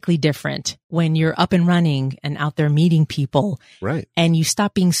dramatically different when you're up and running and out there meeting people. Right. And you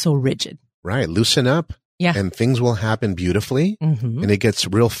stop being so rigid. Right. Loosen up. Yeah. And things will happen beautifully. And it gets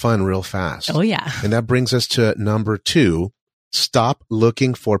real fun real fast. Oh, yeah. And that brings us to number 2. Stop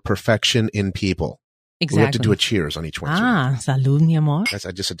looking for perfection in people. Exactly. We have to do a cheers on each one. Salud, mi amor.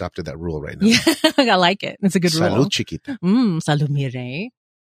 I just adopted that rule right now. Yeah, I like it. It's a good rule. Salud, chiquita. Salud, mi rey.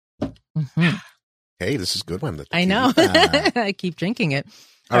 Hey, this is a good one. I know. I keep drinking it.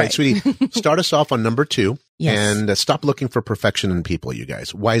 All right, sweetie. Start us off on number 2. Yes. And stop looking for perfection in people, you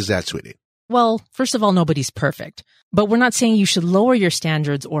guys. Why is that, sweetie? Well, first of all, nobody's perfect. But we're not saying you should lower your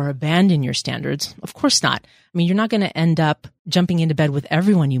standards or abandon your standards. Of course not. I mean, you're not going to end up jumping into bed with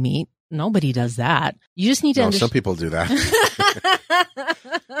everyone you meet. Nobody does that. You just need to some people do that.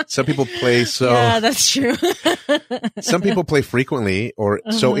 Some people play so... Yeah, that's true. Some people play frequently or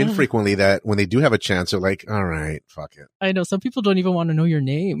so infrequently that when they do have a chance, they're like, all right, fuck it. I know. Some people don't even want to know your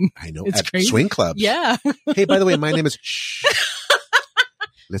name. I know. It's At crazy. swing clubs. Yeah. Hey, by the way, my name is... Shh.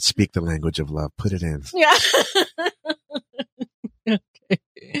 Let's speak the language of love. Put it in. Yeah.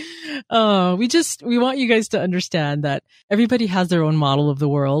 We want you guys to understand that everybody has their own model of the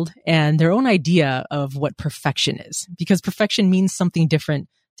world and their own idea of what perfection is, because perfection means something different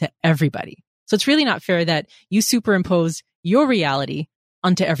to everybody. So it's really not fair that you superimpose your reality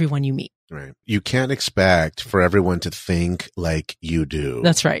onto everyone you meet. Right. You can't expect for everyone to think like you do.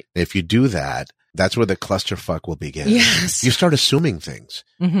 That's right. If you do that, that's where the clusterfuck will begin. Yes. You start assuming things.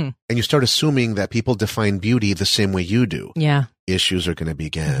 Mm-hmm. And you start assuming that people define beauty the same way you do. Yeah. Issues are going to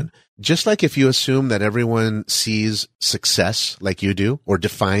begin. Just like if you assume that everyone sees success like you do or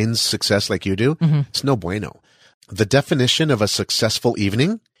defines success like you do, it's no bueno. The definition of a successful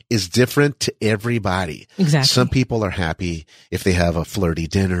evening is different to everybody. Exactly. Some people are happy if they have a flirty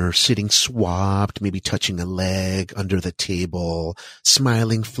dinner, sitting swapped, maybe touching a leg under the table,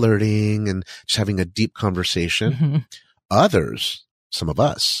 smiling, flirting, and just having a deep conversation. Others, some of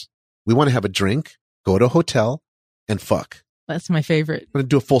us, we want to have a drink, go to a hotel, and fuck. That's my favorite. I'm going to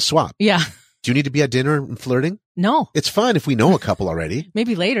do a full swap. Yeah. Do you need to be at dinner and flirting? No. It's fun if we know a couple already.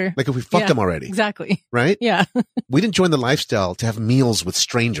 Maybe later. Like if we fucked them already. Exactly. Right? Yeah. We didn't join the lifestyle to have meals with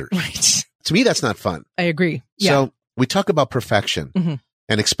strangers. Right. To me, that's not fun. I agree. Yeah. So we talk about perfection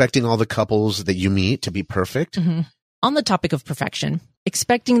and expecting all the couples that you meet to be perfect. On the topic of perfection,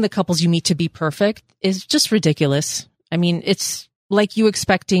 expecting the couples you meet to be perfect is just ridiculous. I mean, it's like you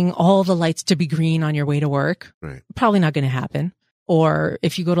expecting all the lights to be green on your way to work. Right. Probably not going to happen. Or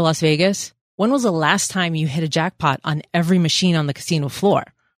if you go to Las Vegas, when was the last time you hit a jackpot on every machine on the casino floor?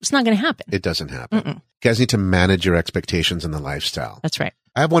 It's not going to happen. It doesn't happen. You guys need to manage your expectations in the lifestyle. That's right.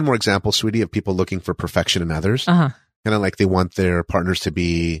 I have one more example, sweetie, of people looking for perfection in others. Kind of like they want their partners to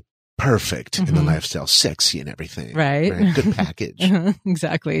be perfect in the lifestyle, sexy and everything. Right. Good package.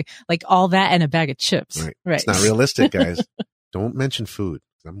 Exactly. Like all that and a bag of chips. Right. It's not realistic, guys. Don't mention food.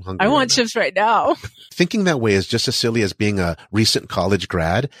 I'm hungry. I want chips right now. Thinking that way is just as silly as being a recent college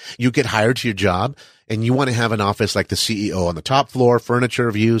grad. You get hired to your job and you want to have an office like the CEO on the top floor, furniture,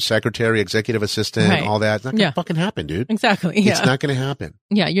 view, secretary, executive assistant, all that. It's not going to fucking happen, dude. Exactly. Yeah. It's not going to happen.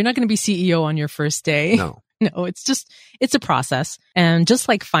 Yeah. You're not going to be CEO on your first day. No. No, it's a process. And just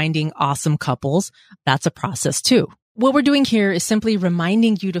like finding awesome couples, that's a process too. What we're doing here is simply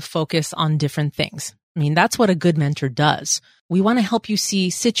reminding you to focus on different things. I mean, that's what a good mentor does. We want to help you see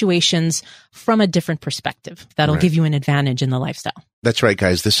situations from a different perspective. That'll give you an advantage in the lifestyle. That's right,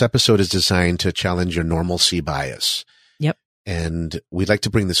 guys. This episode is designed to challenge your normalcy bias. Yep. And we'd like to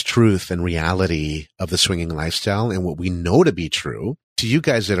bring this truth and reality of the swinging lifestyle and what we know to be true to you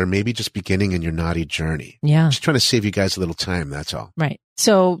guys that are maybe just beginning in your naughty journey. Yeah. Just trying to save you guys a little time. That's all. Right.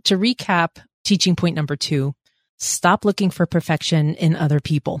 So to recap, teaching point number 2, stop looking for perfection in other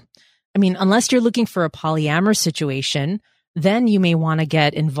people. I mean, unless you're looking for a polyamorous situation, then you may want to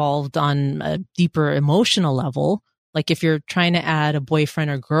get involved on a deeper emotional level. Like if you're trying to add a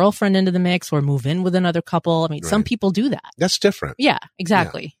boyfriend or girlfriend into the mix or move in with another couple. I mean, some people do that. That's different. Yeah,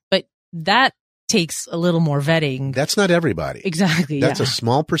 exactly. Yeah. But that takes a little more vetting. That's not everybody. Exactly. That's a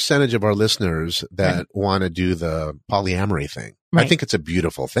small percentage of our listeners that want to do the polyamory thing. Right. I think it's a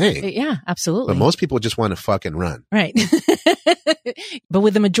beautiful thing. Yeah, absolutely. But most people just want to fucking run. Right. But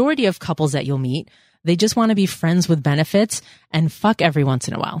with the majority of couples that you'll meet, they just want to be friends with benefits and fuck every once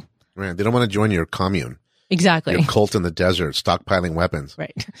in a while. Right. They don't want to join your commune. Exactly. Your cult in the desert, stockpiling weapons.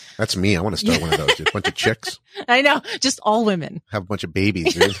 Right. That's me. I want to start one of those. Dude. A bunch of chicks. I know. Just all women. Have a bunch of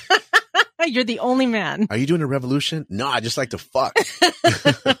babies, dude. You're the only man. Are you doing a revolution? No, I just like to fuck.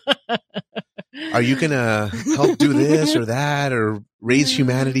 Are you going to help do this or that or raise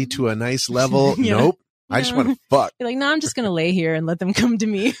humanity to a nice level? Yeah. Nope. I just want to fuck. You're like, no, I'm just going to lay here and let them come to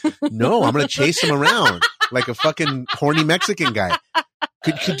me. No, I'm going to chase them around like a fucking horny Mexican guy.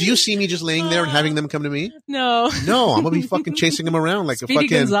 Could you see me just laying there and having them come to me? No. No, I'm going to be fucking chasing them around like Speedy a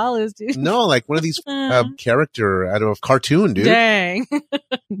fucking... Gonzalez, dude. No, like one of these character out of a cartoon, dude. Dang.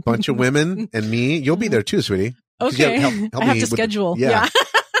 Bunch of women and me. You'll be there too, sweetie. Okay. Help I have me to schedule. Yeah.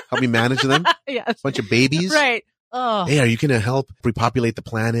 Help me manage them. Yes. Bunch of babies. Right. Oh. Hey, are you going to help repopulate the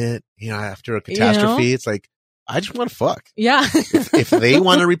planet? After a catastrophe, It's like, I just want to fuck. Yeah. if they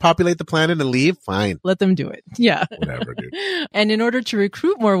want to repopulate the planet and leave, fine. Let them do it. Yeah. Whatever, dude. And in order to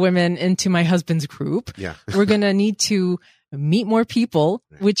recruit more women into my husband's group, we're going to need to meet more people,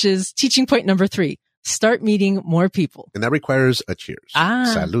 which is teaching point number 3. Start meeting more people. And that requires a cheers.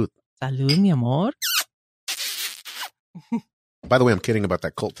 Salud. Salud, mi amor. By the way, I'm kidding about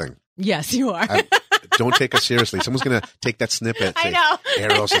that cult thing. Yes, you are. Don't take us seriously. Someone's going to take that snippet. I know.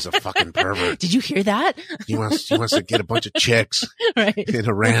 Eros is a fucking pervert. Did you hear that? He wants to get a bunch of chicks in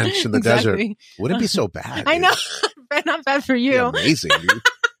a ranch in the Exactly. desert. Wouldn't it be so bad? I dude? know. Not bad for you. Amazing, dude.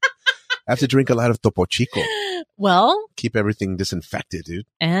 I have to drink a lot of Topo Chico. Well, keep everything disinfected, dude.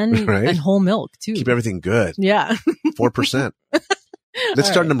 And right? And whole milk too. Keep everything good. Yeah. 4%. Let's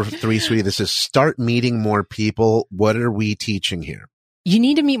start number 3, sweetie. This is start meeting more people. What are we teaching here? You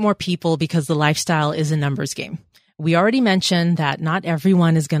need to meet more people because the lifestyle is a numbers game. We already mentioned that not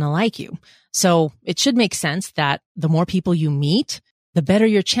everyone is going to like you. So it should make sense that the more people you meet, the better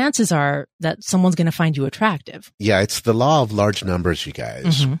your chances are that someone's going to find you attractive. Yeah, it's the law of large numbers, you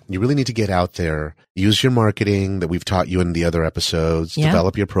guys. Mm-hmm. You really need to get out there, use your marketing that we've taught you in the other episodes,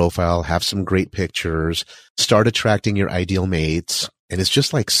 develop your profile, have some great pictures, start attracting your ideal mates. And it's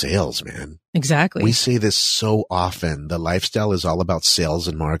just like sales, man. Exactly. We say this so often. The lifestyle is all about sales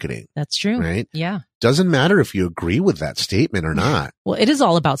and marketing. That's true. Right? Yeah. Doesn't matter if you agree with that statement or not. Well, it is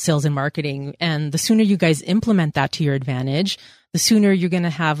all about sales and marketing. And the sooner you guys implement that to your advantage, the sooner you're going to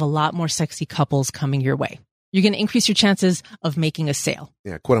have a lot more sexy couples coming your way. You're going to increase your chances of making a sale.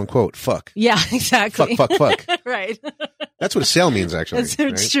 Yeah, quote unquote, fuck. Yeah, exactly. Fuck. Right. That's what a sale means, actually.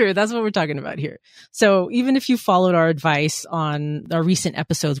 It's true. That's what we're talking about here. So even if you followed our advice on our recent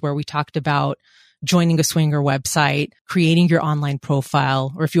episodes where we talked about joining a swinger website, creating your online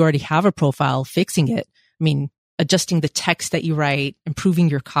profile, or if you already have a profile, fixing it. I mean, adjusting the text that you write, improving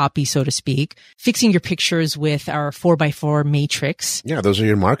your copy, so to speak, fixing your pictures with our 4x4 matrix. Yeah, those are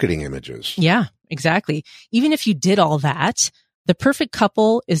your marketing images. Yeah, exactly. Even if you did all that, the perfect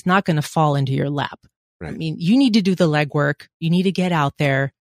couple is not going to fall into your lap. Right. I mean, you need to do the legwork. You need to get out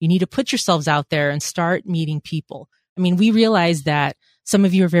there. You need to put yourselves out there and start meeting people. I mean, we realize that some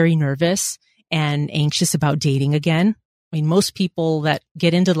of you are very nervous and anxious about dating again. I mean, most people that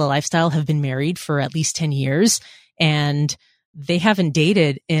get into the lifestyle have been married for at least 10 years and they haven't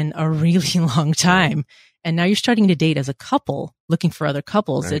dated in a really long time. And now you're starting to date as a couple, looking for other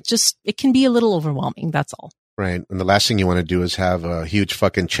couples. Right. It can be a little overwhelming. That's all. Right. And the last thing you want to do is have a huge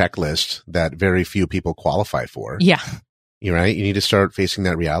fucking checklist that very few people qualify for. Yeah. You're right. You need to start facing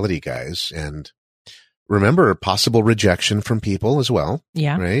that reality, guys. And remember possible rejection from people as well.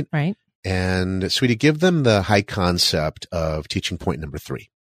 Yeah. Right. Right. And sweetie, give them the high concept of teaching point number 3.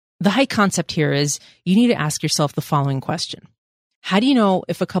 The high concept here is you need to ask yourself the following question. How do you know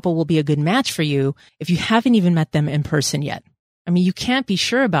if a couple will be a good match for you if you haven't even met them in person yet? I mean, you can't be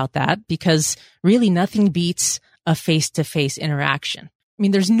sure about that because really nothing beats a face-to-face interaction. I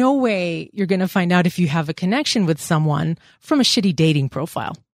mean, there's no way you're going to find out if you have a connection with someone from a shitty dating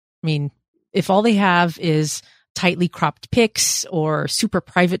profile. I mean, if all they have is tightly cropped pics or super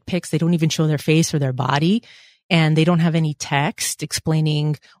private pics, they don't even show their face or their body, and they don't have any text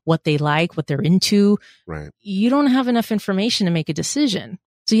explaining what they like, what they're into, right. You don't have enough information to make a decision.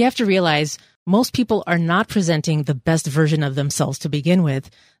 So you have to realize most people are not presenting the best version of themselves to begin with.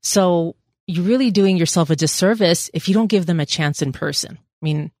 So you're really doing yourself a disservice if you don't give them a chance in person. I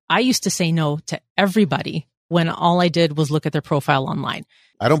mean, I used to say no to everybody when all I did was look at their profile online.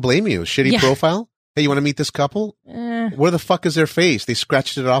 I don't blame you. Shitty profile? Hey, you want to meet this couple? Where the fuck is their face? They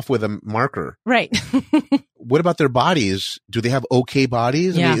scratched it off with a marker. Right. What about their bodies? Do they have okay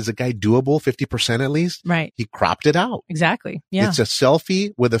bodies? Yeah. I mean, is a guy doable 50% at least? Right. He cropped it out. Exactly. Yeah. It's a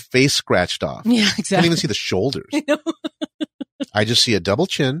selfie with a face scratched off. Yeah, exactly. Can't even see the shoulders. I just see a double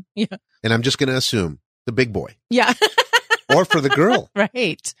chin. Yeah. And I'm just going to assume the big boy. Yeah. Or for the girl.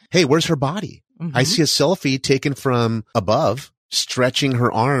 Right. Hey, where's her body? Mm-hmm. I see a selfie taken from above, stretching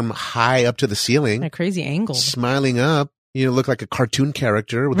her arm high up to the ceiling. A crazy angle. Smiling up. You look like a cartoon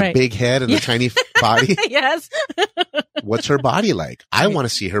character with a big head and a tiny body. Yes. What's her body like? I want to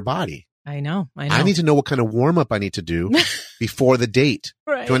see her body. I know. I need to know what kind of warm up I need to do before the date.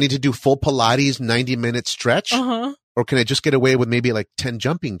 Right. Do I need to do full Pilates 90-minute stretch? Uh-huh. Or can I just get away with maybe like 10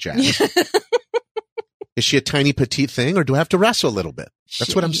 jumping jacks? Is she a tiny petite thing or do I have to wrestle a little bit?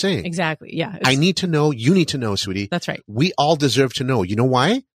 That's what I'm saying. Exactly. Yeah. I need to know. You need to know, sweetie. That's right. We all deserve to know. You know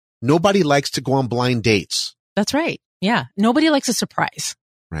why? Nobody likes to go on blind dates. That's right. Yeah. Nobody likes a surprise.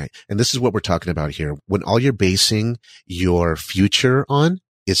 Right. And this is what we're talking about here. When all you're basing your future on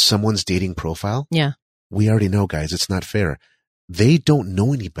is someone's dating profile. Yeah. We already know, guys, it's not fair. They don't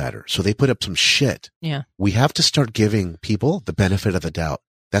know any better. So they put up some shit. Yeah. We have to start giving people the benefit of the doubt.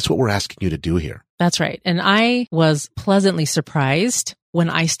 That's what we're asking you to do here. That's right. And I was pleasantly surprised when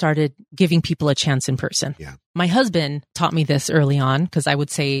I started giving people a chance in person. Yeah. My husband taught me this early on because I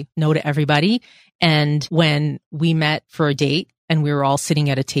would say no to everybody. And when we met for a date and we were all sitting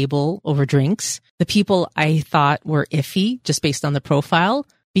at a table over drinks, the people I thought were iffy just based on the profile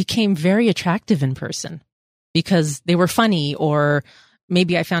became very attractive in person because they were funny, or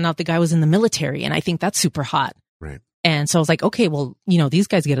maybe I found out the guy was in the military and I think that's super hot. Right. And so I was like, okay, well, these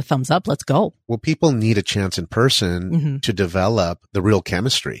guys get a thumbs up. Let's go. Well, people need a chance in person to develop the real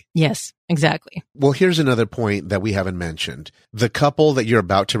chemistry. Yes, exactly. Well, here's another point that we haven't mentioned. The couple that you're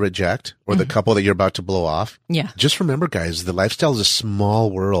about to reject or the couple that you're about to blow off. Yeah. Just remember, guys, the lifestyle is a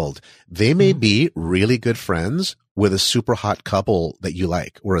small world. They may be really good friends with a super hot couple that you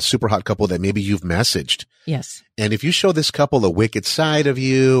like, or a super hot couple that maybe you've messaged. Yes. And if you show this couple a wicked side of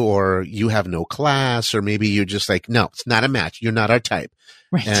you, or you have no class, or maybe you're just like, no, it's not a match. You're not our type.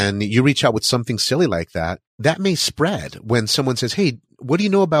 Right. And you reach out with something silly like that, that may spread when someone says, hey, what do you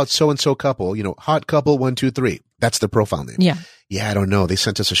know about so-and-so couple? Hot couple 1, 2, 3. That's the profile name. Yeah. Yeah, I don't know. They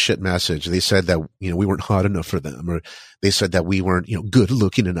sent us a shit message. They said that, we weren't hot enough for them, or they said that we weren't, good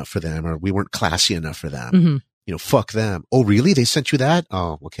looking enough for them, or we weren't classy enough for them. Mm-hmm. Fuck them. Oh, really? They sent you that?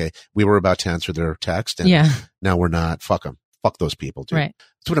 Oh, okay. We were about to answer their text, and now we're not. Fuck them. Fuck those people, dude. Right.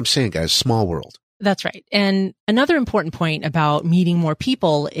 That's what I'm saying, guys. Small world. That's right. And another important point about meeting more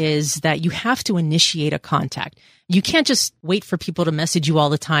people is that you have to initiate a contact. You can't just wait for people to message you all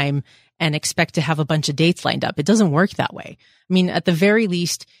the time and expect to have a bunch of dates lined up. It doesn't work that way. I mean, at the very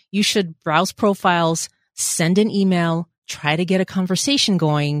least, you should browse profiles, send an email, try to get a conversation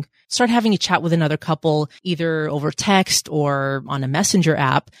going, start having a chat with another couple, either over text or on a messenger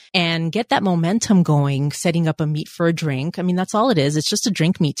app, and get that momentum going, setting up a meet for a drink. I mean, that's all it is. It's just a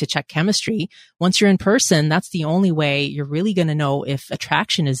drink meet to check chemistry. Once you're in person, that's the only way you're really going to know if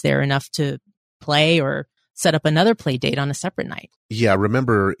attraction is there enough to play or set up another play date on a separate night. Yeah.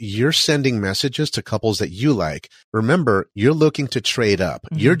 Remember, you're sending messages to couples that you like. Remember, you're looking to trade up.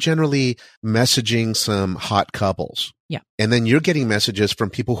 You're generally messaging some hot couples. Yeah. And then you're getting messages from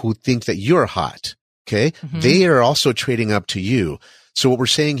people who think that you're hot. Okay. They are also trading up to you. So what we're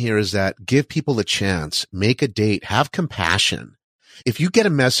saying here is that give people a chance, make a date, have compassion. If you get a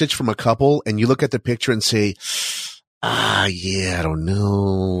message from a couple and you look at the picture and say, yeah, I don't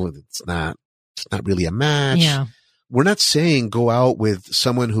know. It's not really a match. Yeah. We're not saying go out with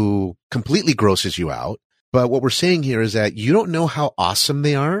someone who completely grosses you out. But what we're saying here is that you don't know how awesome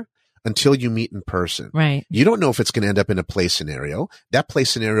they are until you meet in person. Right. You don't know if it's going to end up in a play scenario. That play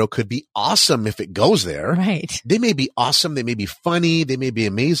scenario could be awesome if it goes there. Right. They may be awesome. They may be funny. They may be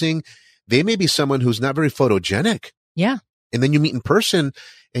amazing. They may be someone who's not very photogenic. Yeah. And then you meet in person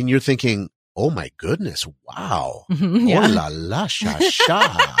and you're thinking, oh my goodness, wow. Yeah. Oh la la, sha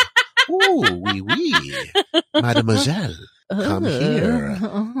sha. Ooh, wee wee. Mademoiselle, come here.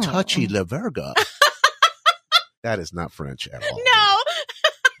 Touchy la verga. That is not French at all. No.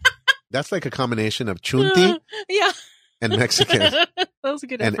 That's like a combination of chunti and Mexican. That was a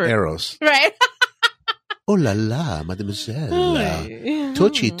good and effort. Eros. Right. Oh la la, mademoiselle.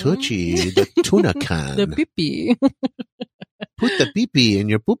 Touchy, the tuna can. The pee-pee. Put the pee-pee in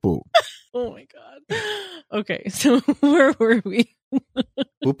your poo-poo. Oh my God. Okay, so where were we?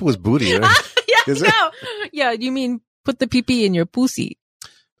 Poo-poo is booty, right? Yeah, no. Yeah, you mean put the pee-pee in your pussy.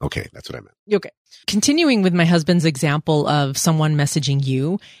 Okay, that's what I meant. Okay. Continuing with my husband's example of someone messaging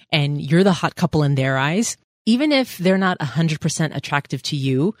you and you're the hot couple in their eyes, even if they're not 100% attractive to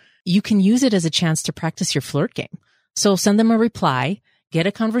you, you can use it as a chance to practice your flirt game. So send them a reply, get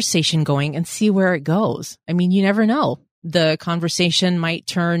a conversation going, and see where it goes. I mean, you never know. The conversation might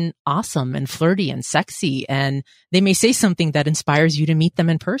turn awesome and flirty and sexy, and they may say something that inspires you to meet them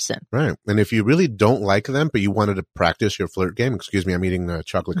in person. Right. And if you really don't like them, but you wanted to practice your flirt game, excuse me, I'm eating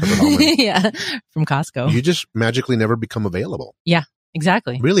chocolate covered almond. Yeah, from Costco. You just magically never become available. Yeah,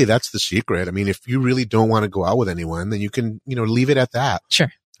 exactly. Really, that's the secret. I mean, if you really don't want to go out with anyone, then you can, leave it at that.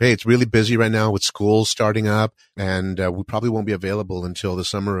 Sure. Hey, it's really busy right now with schools starting up, and we probably won't be available until the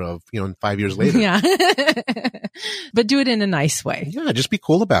summer of, 5 years later. Yeah. But do it in a nice way. Yeah, just be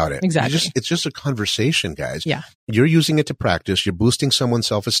cool about it. Exactly. It's just a conversation, guys. Yeah. You're using it to practice. You're boosting someone's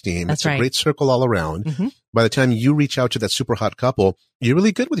self-esteem. That's it's right. a great circle all around. Mm-hmm. By the time you reach out to that super hot couple, you're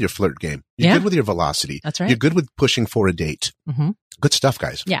really good with your flirt game. You're good with your velocity. That's right. You're good with pushing for a date. Mm-hmm. Good stuff,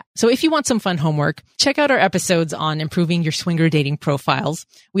 guys. Yeah. So if you want some fun homework, check out our episodes on improving your swinger dating profiles.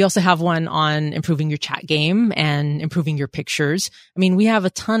 We also have one on improving your chat game and improving your pictures. I mean, we have a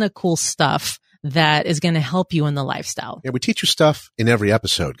ton of cool stuff that is going to help you in the lifestyle. Yeah, we teach you stuff in every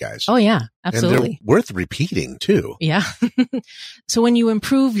episode, guys. Oh, yeah. Absolutely. And they're worth repeating, too. Yeah. So when you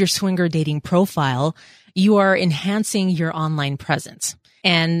improve your swinger dating profile, you are enhancing your online presence.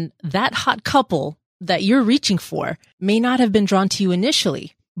 And that hot couple that you're reaching for may not have been drawn to you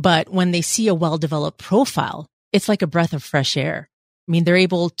initially, but when they see a well-developed profile, it's like a breath of fresh air. I mean, they're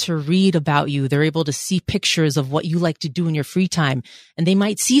able to read about you. They're able to see pictures of what you like to do in your free time, and they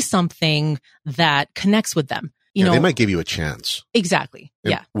might see something that connects with them. You know, they might give you a chance. Exactly.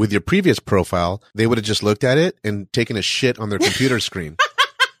 And yeah. With your previous profile, they would have just looked at it and taken a shit on their computer screen.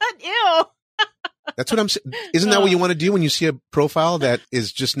 Ew. That's what I'm saying. Isn't that what you want to do when you see a profile that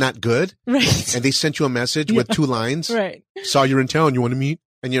is just not good? Right. And they sent you a message with 2 lines. Right. Saw you're in town. You want to meet?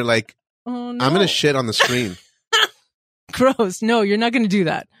 And you're like, oh, no. I'm going to shit on the screen. Gross. No, you're not going to do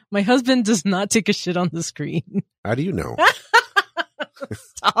that. My husband does not take a shit on the screen. How do you know?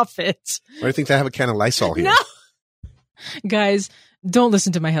 Stop it. Why do you think I have a can of Lysol here? No. Guys, don't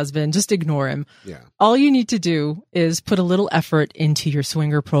listen to my husband. Just ignore him. Yeah. All you need to do is put a little effort into your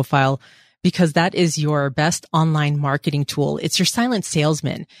swinger profile, because that is your best online marketing tool. It's your silent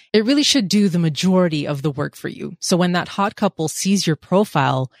salesman. It really should do the majority of the work for you. So when that hot couple sees your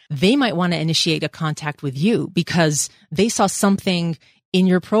profile, they might want to initiate a contact with you because they saw something in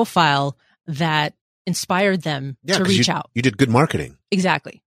your profile that inspired them to reach out. You did good marketing.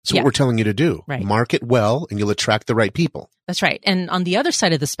 Exactly. That's what we're telling you to do. Right. Market well and you'll attract the right people. That's right. And on the other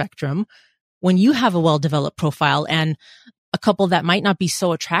side of the spectrum, when you have a well-developed profile and a couple that might not be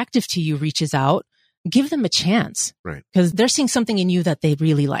so attractive to you reaches out, give them a chance. Right. Because they're seeing something in you that they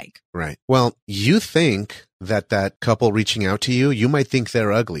really like. Right. Well, you think that couple reaching out to you, you might think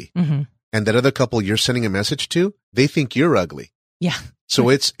they're ugly. Mm-hmm. And that other couple you're sending a message to, they think you're ugly. Yeah. So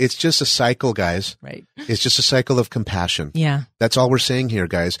it's just a cycle, guys. Right. It's just a cycle of compassion. Yeah. That's all we're saying here,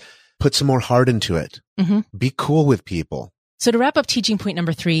 guys. Put some more heart into it. Mm-hmm. Be cool with people. So to wrap up teaching point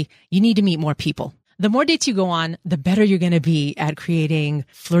number 3, you need to meet more people. The more dates you go on, the better you're going to be at creating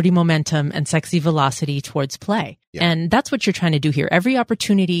flirty momentum and sexy velocity towards play. Yeah. And that's what you're trying to do here. Every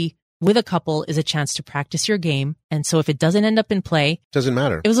opportunity with a couple is a chance to practice your game. And so if it doesn't end up in play, doesn't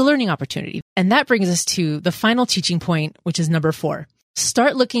matter. It was a learning opportunity. And that brings us to the final teaching point, which is number 4.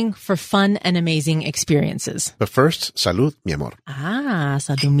 Start looking for fun and amazing experiences. But first, salud, mi amor. Ah,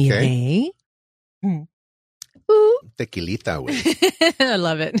 salud, mi rey. Tequilita, güey. I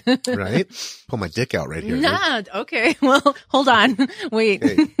love it. Right? Pull my dick out right here. Nah, okay. Well, hold on. Wait.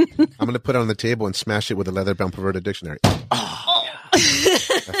 Hey, I'm going to put it on the table and smash it with a leather-bound perverted dictionary. Oh, yeah.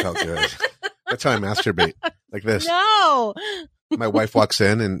 That felt good. That's how I masturbate. Like this. No. My wife walks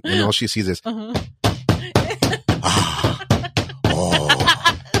in and all she sees is,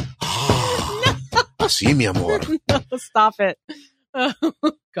 sí, mi amor. No, stop it. Oh,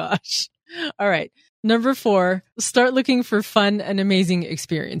 gosh. All right. Number 4, start looking for fun and amazing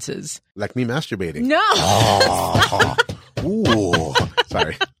experiences. Like me masturbating. No. Oh, ooh.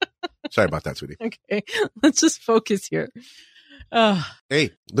 Sorry about that, sweetie. Okay. Let's just focus here.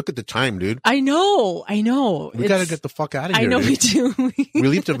 Hey, look at the time, dude. I know. We got to get the fuck out of here. I know, dude. We do. We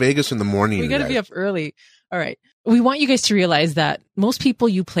leave to Vegas in the morning. We got to be up early. All right. We want you guys to realize that most people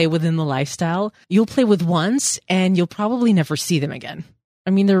you play with in the lifestyle, you'll play with once and you'll probably never see them again. I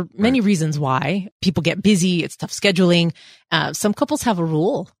mean, there are many reasons why. People get busy. It's tough scheduling. Some couples have a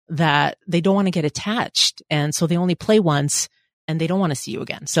rule that they don't want to get attached. And so they only play once and they don't want to see you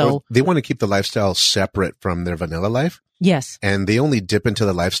again. So they want to keep the lifestyle separate from their vanilla life. Yes. And they only dip into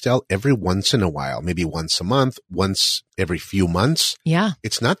the lifestyle every once in a while, maybe once a month, once every few months. Yeah.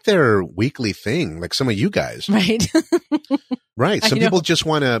 It's not their weekly thing like some of you guys. Right. Right. Some people just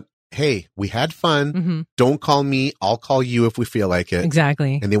want to, hey, we had fun. Mm-hmm. Don't call me. I'll call you if we feel like it.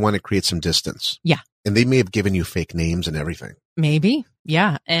 Exactly. And they want to create some distance. Yeah. And they may have given you fake names and everything. Maybe.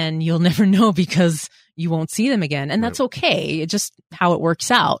 Yeah. And you'll never know because you won't see them again. And that's okay. It's just how it works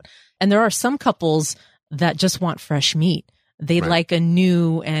out. And there are some couples that just want fresh meat. They'd like a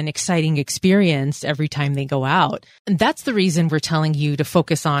new and exciting experience every time they go out. And that's the reason we're telling you to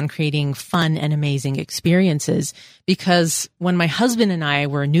focus on creating fun and amazing experiences. Because when my husband and I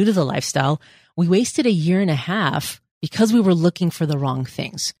were new to the lifestyle, we wasted 1.5 years because we were looking for the wrong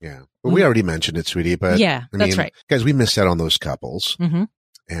things. Yeah. Well, we already mentioned it, sweetie, but that's right. Guys, we missed out on those couples. Mm-hmm.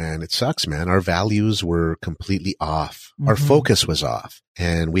 And it sucks, man. Our values were completely off. Mm-hmm. Our focus was off.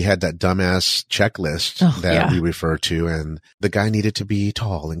 And we had that dumbass checklist that we refer to. And the guy needed to be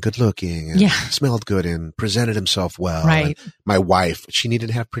tall and good looking and smelled good and presented himself well. Right. And my wife, she needed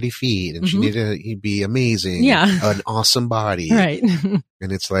to have pretty feet and she needed to be amazing. Yeah. An awesome body. Right. And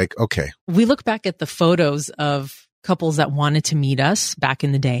it's like, okay. We look back at the photos of couples that wanted to meet us back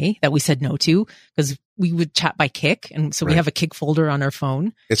in the day that we said no to because we would chat by Kik. And so we have a Kik folder on our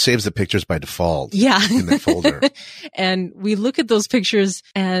phone. It saves the pictures by default. Yeah. In that folder. And we look at those pictures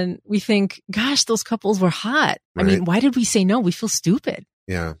and we think, gosh, those couples were hot. I mean, why did we say no? We feel stupid.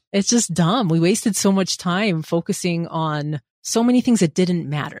 Yeah. It's just dumb. We wasted so much time focusing on so many things that didn't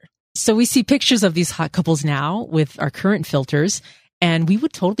matter. So we see pictures of these hot couples now with our current filters. and we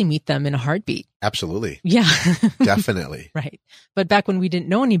would totally meet them in a heartbeat. Absolutely. Yeah. Definitely. Right. But back when we didn't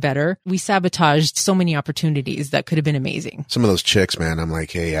know any better, we sabotaged so many opportunities that could have been amazing. Some of those chicks, man, I'm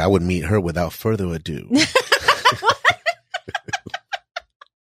like, hey, I would meet her without further ado.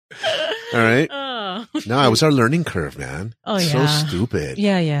 All right. No, it was our learning curve, man. Oh, yeah. So stupid.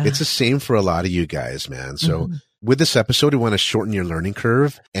 Yeah, yeah. It's the same for a lot of you guys, man. So with this episode, we want to shorten your learning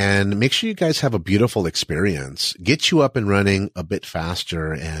curve and make sure you guys have a beautiful experience, get you up and running a bit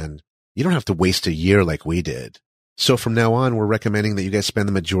faster, and you don't have to waste a year like we did. So from now on, we're recommending that you guys spend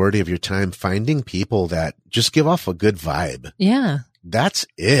the majority of your time finding people that just give off a good vibe. Yeah. That's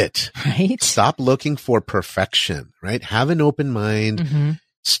it. Right. Stop looking for perfection, right? Have an open mind.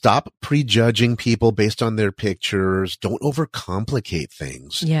 Stop prejudging people based on their pictures. Don't overcomplicate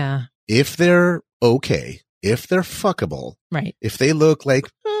things. Yeah. If they're okay, if they're fuckable, right? If they look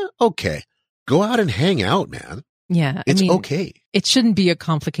like, okay, go out and hang out, man. Yeah. It's okay. It shouldn't be a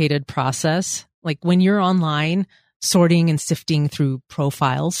complicated process. Like when you're online sorting and sifting through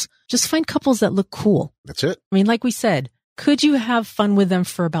profiles, just find couples that look cool. That's it. I mean, like we said, could you have fun with them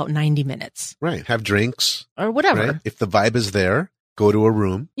for about 90 minutes? Right. Have drinks. Or whatever. Right? If the vibe is there, go to a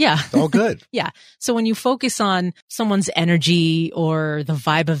room. Yeah. It's all good. Yeah. So when you focus on someone's energy or the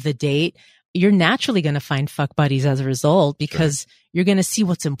vibe of the date, you're naturally going to find fuck buddies as a result because you're going to see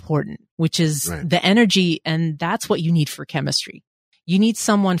what's important, which is the energy. And that's what you need for chemistry. You need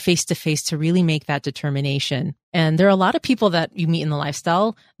someone face to face to really make that determination. And there are a lot of people that you meet in the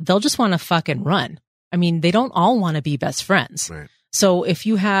lifestyle. They'll just want to fuck and run. I mean, they don't all want to be best friends. Right. So if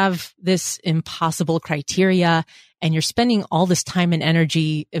you have this impossible criteria and you're spending all this time and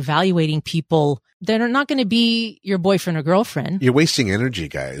energy evaluating people that are not going to be your boyfriend or girlfriend. You're wasting energy,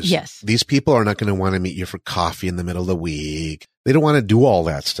 guys. Yes. These people are not going to want to meet you for coffee in the middle of the week. They don't want to do all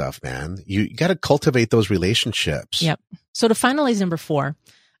that stuff, man. You got to cultivate those relationships. Yep. So to finalize number 4,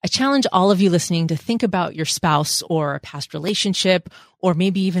 I challenge all of you listening to think about your spouse or a past relationship or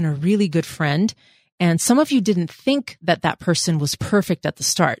maybe even a really good friend. And some of you didn't think that that person was perfect at the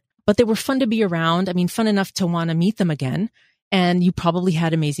start, but they were fun to be around. I mean, fun enough to want to meet them again. And you probably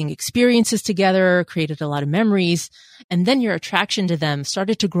had amazing experiences together, created a lot of memories. And then your attraction to them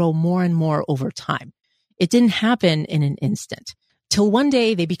started to grow more and more over time. It didn't happen in an instant. Till one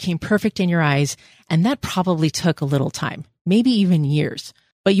day they became perfect in your eyes. And that probably took a little time, maybe even years.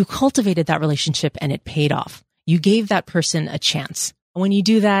 But you cultivated that relationship and it paid off. You gave that person a chance. When you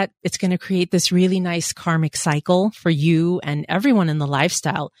do that, it's going to create this really nice karmic cycle for you and everyone in the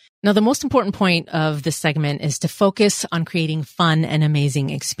lifestyle. Now, the most important point of this segment is to focus on creating fun and amazing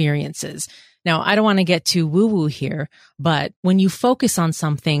experiences. Now, I don't want to get too woo-woo here, but when you focus on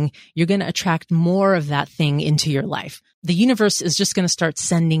something, you're going to attract more of that thing into your life. The universe is just going to start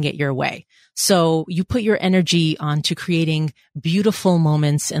sending it your way. So you put your energy onto creating beautiful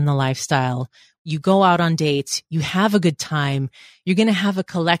moments in the lifestyle. You go out on dates, you have a good time. You're going to have a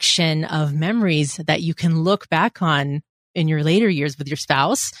collection of memories that you can look back on in your later years with your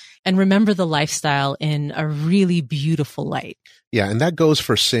spouse and remember the lifestyle in a really beautiful light. Yeah. And that goes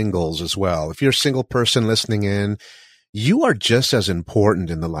for singles as well. If you're a single person listening in, you are just as important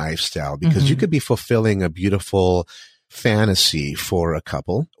in the lifestyle because you could be fulfilling a beautiful fantasy for a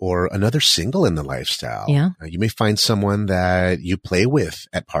couple or another single in the lifestyle. Yeah. You may find someone that you play with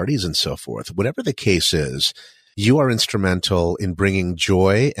at parties and so forth. Whatever the case is, you are instrumental in bringing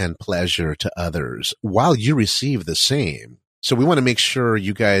joy and pleasure to others while you receive the same. So we want to make sure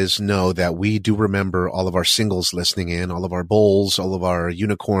you guys know that we do remember all of our singles listening in, all of our bulls, all of our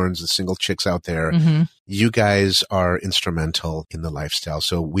unicorns and single chicks out there. You guys are instrumental in the lifestyle.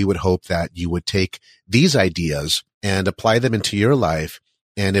 So we would hope that you would take these ideas and apply them into your life.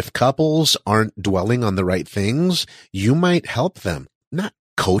 And if couples aren't dwelling on the right things, you might help them, not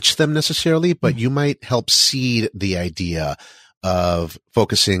coach them necessarily, but you might help seed the idea of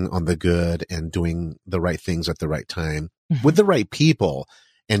focusing on the good and doing the right things at the right time with the right people,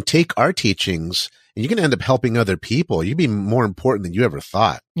 and take our teachings and you're going to end up helping other people. You'd be more important than you ever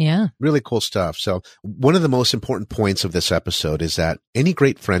thought. Yeah. Really cool stuff. So one of the most important points of this episode is that any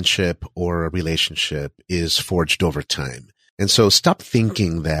great friendship or a relationship is forged over time. And so stop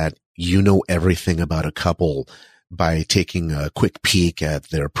thinking that you know everything about a couple by taking a quick peek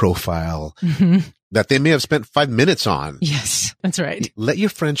at their profile that they may have spent 5 minutes on. Yes, that's right. Let your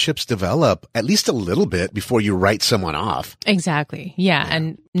friendships develop at least a little bit before you write someone off. Exactly. Yeah.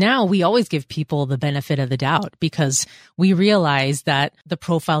 And now we always give people the benefit of the doubt because we realize that the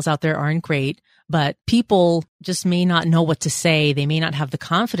profiles out there aren't great, but people just may not know what to say. They may not have the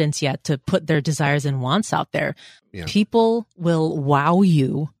confidence yet to put their desires and wants out there. Yeah. People will wow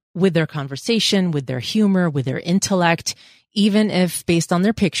you with their conversation, with their humor, with their intellect. even if based on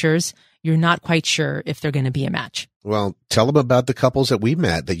their pictures, you're not quite sure if they're going to be a match. Well, tell them about the couples that we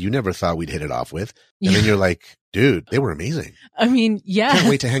met that you never thought we'd hit it off with. And then you're like, dude, they were amazing. I mean, yeah. Can't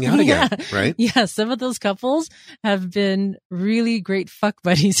wait to hang out again, right? Yeah, some of those couples have been really great fuck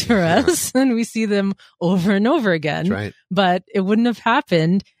buddies for us, and we see them over and over again. That's right. But it wouldn't have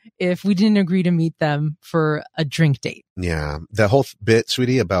happened if we didn't agree to meet them for a drink date. Yeah. The whole bit,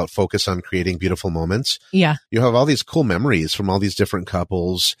 sweetie, about focus on creating beautiful moments. Yeah. You have all these cool memories from all these different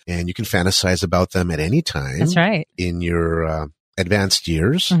couples, and you can fantasize about them at any time. That's right. In your advanced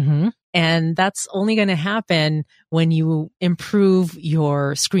years. Mm-hmm. And that's only going to happen when you improve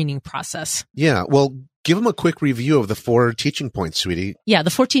your screening process. Yeah. Well, give them a quick review of the 4 teaching points, sweetie. Yeah. The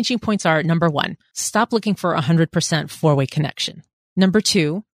 4 teaching points are: number 1, stop looking for 100% four-way connection. Number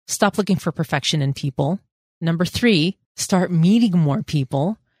 2, stop looking for perfection in people. Number 3, start meeting more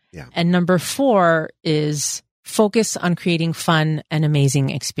people. Yeah. And number 4 is focus on creating fun and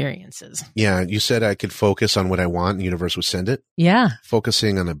amazing experiences. Yeah. You said I could focus on what I want and the universe would send it. Yeah.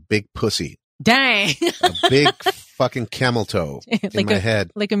 Focusing on a big pussy. Dang. A big fucking camel toe in my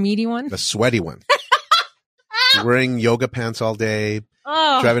head. Like a meaty one? A sweaty one. Wearing yoga pants all day.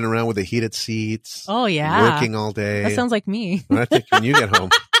 Oh. Driving around with the heated seats. Oh, yeah. Working all day. That sounds like me. I think when you get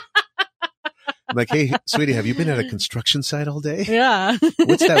home. I'm like, hey, sweetie, have you been at a construction site all day? Yeah.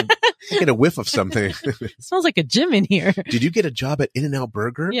 What's that? I get a whiff of something. It smells like a gym in here. Did you get a job at In-N-Out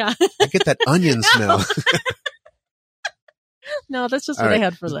Burger? Yeah. I get that onion smell. No, that's just all what right. I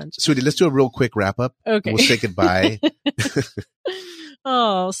had for lunch. Sweetie, let's do a real quick wrap up. Okay. We'll say goodbye.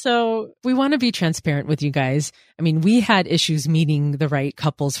 Oh, so we want to be transparent with you guys. I mean, we had issues meeting the right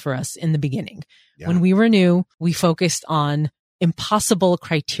couples for us in the beginning. Yeah. When we were new, we focused on impossible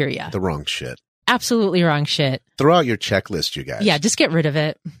criteria. The wrong shit. Absolutely wrong shit. Throw out your checklist, you guys. Yeah, just get rid of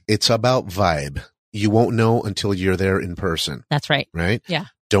it. It's about vibe. You won't know until you're there in person. That's right. Right? Yeah.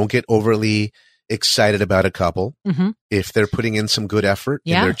 Don't get overly excited about a couple. Mm-hmm. If they're putting in some good effort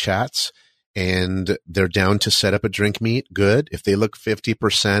in their chats and they're down to set up a drink meet, good. If they look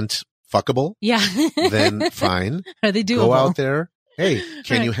 50% fuckable, then fine. Are they doable? Go out there. Hey,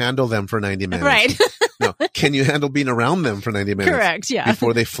 can you handle them for 90 minutes? Right. No, can you handle being around them for 90 minutes? Correct, yeah.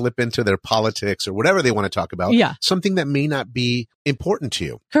 Before they flip into their politics or whatever they want to talk about. Yeah. Something that may not be important to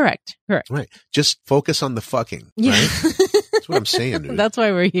you. Correct. Right. Just focus on the fucking, yeah. right? That's what I'm saying, dude. That's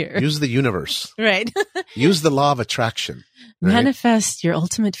why we're here. Use the universe. Right. Use the law of attraction. Right? Manifest your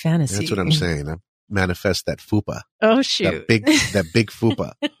ultimate fantasy. That's what I'm saying. Manifest that fupa. Oh, shoot. That big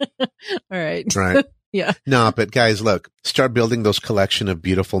fupa. All right. Right. Yeah. No, but guys, look, start building those collection of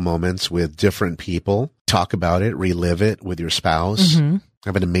beautiful moments with different people. Talk about it, relive it with your spouse. Mm-hmm.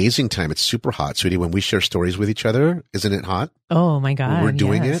 Have an amazing time. It's super hot, sweetie. When we share stories with each other, isn't it hot? Oh my God. When we're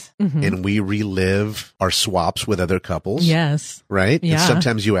doing it and we relive our swaps with other couples. Yes. Right? Yeah. And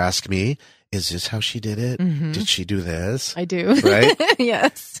sometimes you ask me, is this how she did it? Mm-hmm. Did she do this? I do. Right?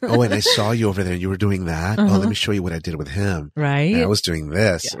 Yes. Oh, and I saw you over there. You were doing that. Uh-huh. Oh, let me show you what I did with him. Right. And I was doing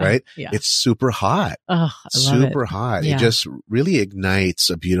this, right? Yeah. It's super hot. Oh, I love super it. hot. Yeah. It just really ignites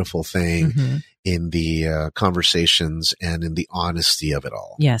a beautiful thing Mm-hmm. in the conversations and in the honesty of it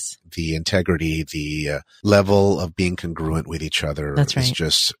all. Yes. The integrity, the level of being congruent with each other That's right. is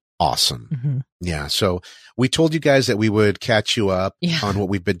just awesome. Mm-hmm. Yeah. So we told you guys that we would catch you up Yeah. on what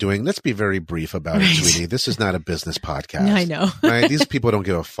we've been doing. Let's be very brief about Right. it, sweetie. This is not a business podcast. I know. Right? These people don't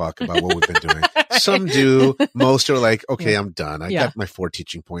give a fuck about what we've been doing. Some do. Most are like, okay, Yeah. I'm done. I Yeah. got my 4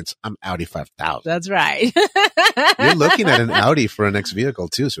 teaching points. I'm Audi 5000. That's right. You're looking at an Audi for a next vehicle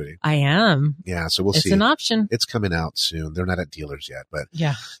too, sweetie. I am. Yeah. So we'll It's see. an option. It's coming out soon. They're not at dealers yet, but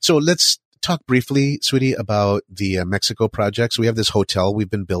Yeah. so let's talk briefly, sweetie, about the Mexico project. So we have this hotel we've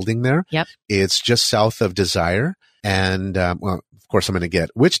been building there. Yep. It's just south of Desire. And, well, of course I'm going to get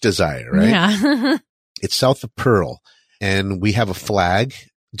which Desire, right? Yeah. It's south of Pearl. And we have a flag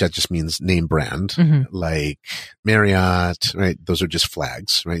that just means name brand, Mhm. like Marriott, right? Those are just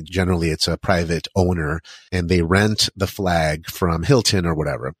flags, right? Generally it's a private owner and they rent the flag from Hilton or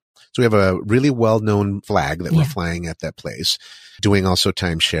whatever. So we have a really well-known flag that we're Yeah. flying at that place, doing also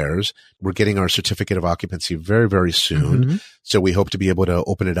timeshares. We're getting our certificate of occupancy very, very soon. Mhm. So we hope to be able to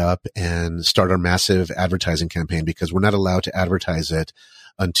open it up and start our massive advertising campaign because we're not allowed to advertise it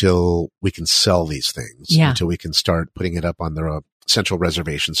until we can sell these things, Yeah. until we can start putting it up on their central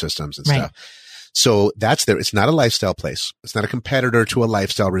reservation systems and Right. stuff. So that's there. It's not a lifestyle place. It's not a competitor to a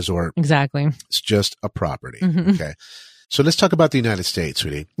lifestyle resort. Exactly. It's just a property. Mhm. Okay. So let's talk about the United States,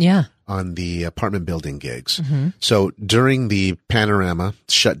 sweetie, Yeah. on the apartment building gigs. hmm So during the panorama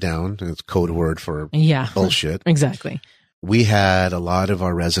shutdown, it's code word for Yeah. bullshit, Exactly. we had a lot of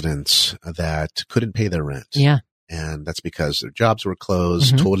our residents that couldn't pay their rent. Yeah. And that's because their jobs were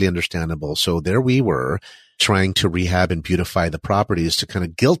closed. Totally understandable. So there we were trying to rehab and beautify the properties to kind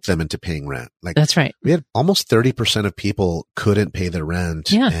of guilt them into paying rent. Like, that's right. We had almost 30% of people couldn't pay their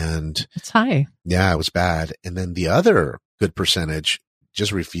rent. Yeah. And it's high. Yeah, it was bad. And then the other good percentage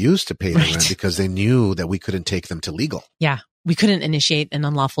just refused to pay the rent because they knew that we couldn't take them to legal. Yeah. We couldn't initiate an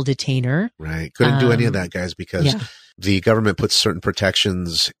unlawful detainer. Right. Couldn't do any of that, guys, because the government puts certain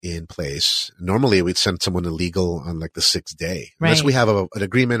protections in place. Normally, we'd send someone to legal on like the 6th day. Unless we have an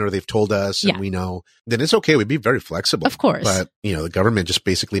agreement or they've told us and we know, then it's okay. We'd be very flexible. Of course. But, the government just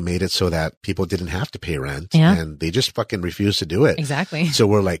basically made it so that people didn't have to pay rent. And they just fucking refused to do it. Exactly. So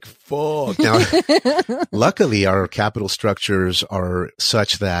we're like, fuck. Now, luckily, our capital structures are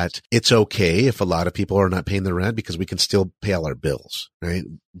such that it's okay if a lot of people are not paying their rent because we can still pay all our bills, right?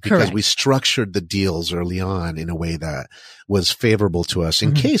 Because we structured the deals early on in a way that was favorable to us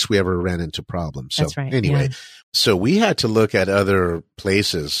in case we ever ran into problems. So anyway, so we had to look at other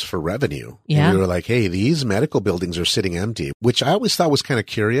places for revenue. Yeah. And we were like, hey, these medical buildings are sitting empty, which I always thought was kind of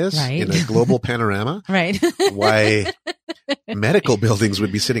curious in a global panorama. Why medical buildings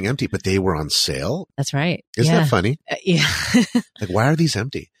would be sitting empty, but they were on sale. That's right. Isn't that funny? Yeah. Like, why are these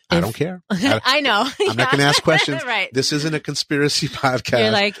empty? I don't care. I know. I'm not going to ask questions. This isn't a conspiracy podcast.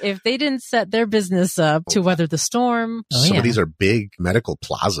 You're like, if they didn't set their business up to weather the storm. Some of these are big medical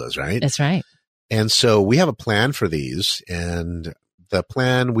plazas, right? That's right. And so we have a plan for these, and the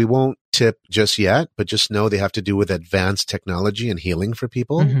plan we won't tip just yet, but just know they have to do with advanced technology and healing for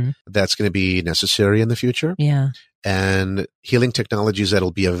people. That's going to be necessary in the future. Yeah. And healing technologies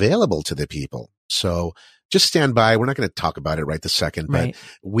that'll be available to the people. So just stand by. We're not going to talk about it right this second, but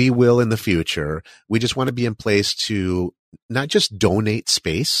we will in the future. We just want to be in place to not just donate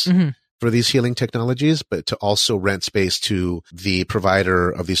space for these healing technologies, but to also rent space to the provider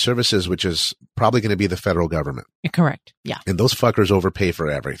of these services, which is probably going to be the federal government. Correct. Yeah. And those fuckers overpay for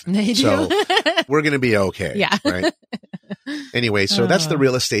everything. They do. So we're going to be okay. Yeah. Right. Anyway, so that's the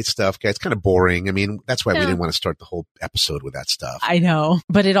real estate stuff, guys. It's kind of boring. I mean, that's why we didn't want to start the whole episode with that stuff. I know.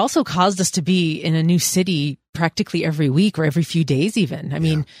 But it also caused us to be in a new city practically every week or every few days even. I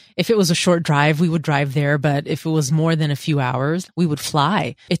mean, if it was a short drive, we would drive there. But if it was more than a few hours, we would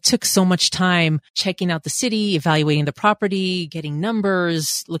fly. It took so much time checking out the city, evaluating the property, getting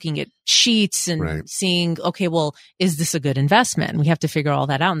numbers, looking at sheets and seeing, okay, well, is this a good investment? We have to figure all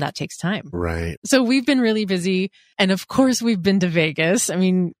that out, and that takes time. Right. So we've been really busy. And of course, we've been to Vegas. I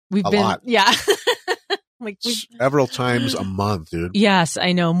mean, we've been, lot. Yeah. Like several times a month, dude. Yes,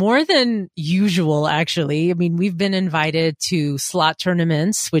 I know. More than usual, actually. I mean, we've been invited to slot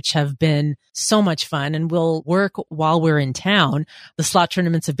tournaments, which have been so much fun, and we'll work while we're in town. The slot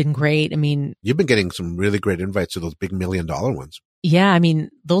tournaments have been great. I mean, you've been getting some really great invites to those big $1 million ones. Yeah. I mean,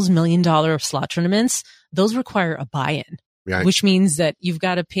 those $1 million slot tournaments, those require a buy-in. Right. Which means that you've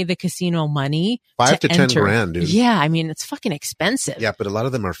got to pay the casino money. $5 to 10 grand, dude. Yeah. I mean, it's fucking expensive. Yeah, but a lot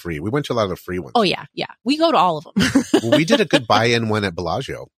of them are free. We went to a lot of the free ones. Oh, yeah. Yeah. We go to all of them. Well, we did a good buy-in one at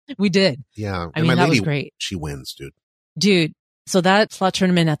Bellagio. We did. Yeah. I mean, that was great. She wins, dude. Dude. So that slot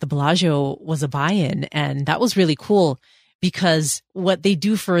tournament at the Bellagio was a buy-in, and that was really cool because what they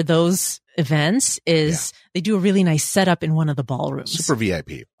do for those events is they do a really nice setup in one of the ballrooms. Super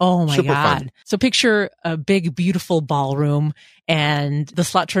VIP. Oh my Super God. Fun. So picture a big, beautiful ballroom, and the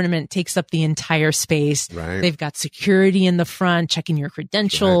slot tournament takes up the entire space. Right. They've got security in the front, checking your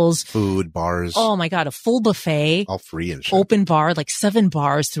credentials. Right. Food, bars. Oh my God. A full buffet. All free and shit. Open bar, like 7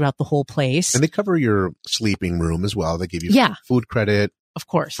 bars throughout the whole place. And they cover your sleeping room as well. They give you food credit. Of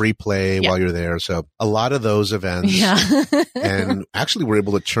course. Free play while you're there. So a lot of those events. Yeah. And actually we're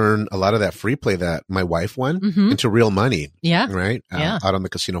able to turn a lot of that free play that my wife won into real money. Yeah. Right. Out on the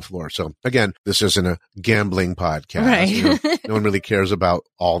casino floor. So again, this isn't a gambling podcast. Right. You know, no one really cares about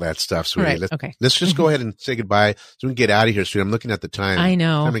all that stuff. So right. Let's just go ahead and say goodbye so we can get out of here. So I'm looking at the time. I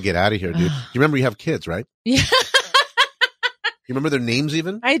know. Time to get out of here, dude. You remember you have kids, right? Yeah. You remember their names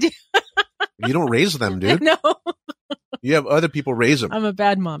even? I do. You don't raise them, dude. No. You have other people raise them. I'm a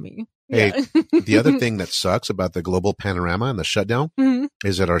bad mommy. Hey, the other thing that sucks about the global panorama and the shutdown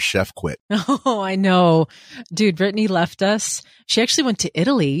is that our chef quit. Oh, I know. Dude, Brittany left us. She actually went to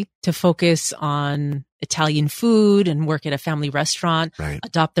Italy to focus on Italian food and work at a family restaurant,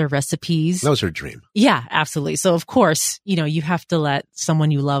 adopt their recipes. That was her dream. Yeah, absolutely. So of course, you have to let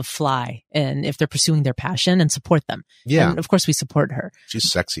someone you love fly, and if they're pursuing their passion, and support them. Yeah. And of course we support her. She's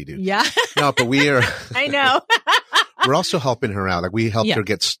sexy, dude. Yeah. No, but we are. I know. We're also helping her out. Like we helped her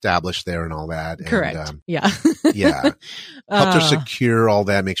get established there and all that. Correct. And, yeah. Helped her secure all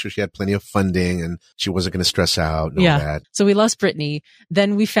that, make sure she had plenty of funding and she wasn't going to stress out and all that. So we lost Brittany.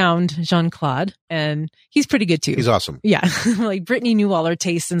 Then we found Jean-Claude and he's pretty good too. He's awesome. Yeah. Like Brittany knew all our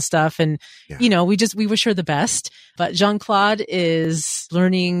tastes and stuff. And, you know, we wish her the best. But Jean-Claude is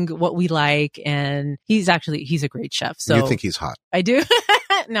learning what we like. And he's a great chef. So you think he's hot? I do.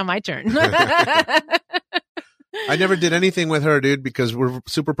 Now my turn. I never did anything with her, dude, because we're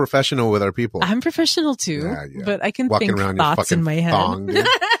super professional with our people. I'm professional too, but I can walking think around thoughts in my head. Thong,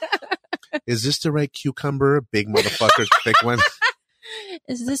 is this the right cucumber? Big motherfucker, thick one.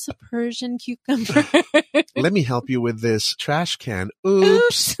 Is this a Persian cucumber? Let me help you with this trash can.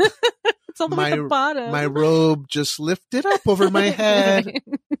 Oops. It's all the way at the bottom. My robe just lifted up over my head.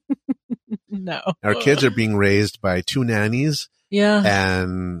 No. Our kids are being raised by 2 nannies. Yeah.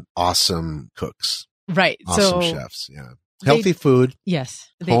 And awesome cooks. Right. Awesome chefs. Yeah. Healthy food. Yes.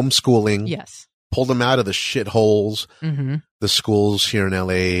 Homeschooling. Yes. Pulled them out of the shit holes. Mm-hmm. The schools here in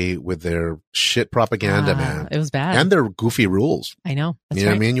LA with their shit propaganda, man. It was bad. And their goofy rules. I know. That's you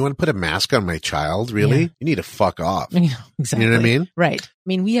know right. what I mean? You want to put a mask on my child? Really? Yeah. You need to fuck off. Exactly. You know what I mean? Right. I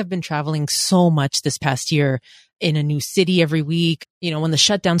mean, we have been traveling so much this past year in a new city every week. You know, when the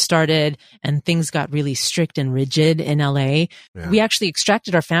shutdown started and things got really strict and rigid in LA, we actually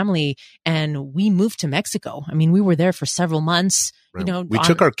extracted our family and we moved to Mexico. I mean, we were there for several months. Right. You know, we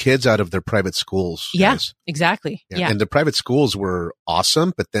took our kids out of their private schools. Yeah, guys. exactly. Yeah. And the private schools were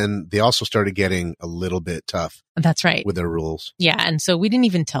awesome, but then they also started getting a little bit tough. That's right. With their rules. Yeah. And so we didn't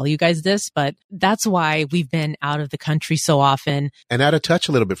even tell you guys this, but that's why we've been out of the country so often. And out of touch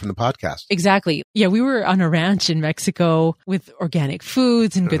a little bit from the podcast. Exactly. Yeah. We were on a ranch in Mexico with organic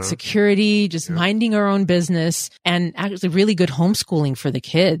foods and good security, just minding our own business and actually really good homeschooling for the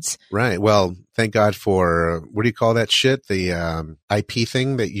kids. Right. Well, thank God for, what do you call that shit? The IP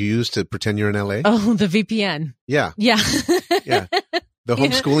thing that you use to pretend you're in LA? Oh, the VPN. Yeah. Yeah. Yeah. The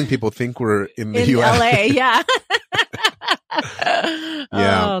homeschooling people think we're in the US. LA, yeah.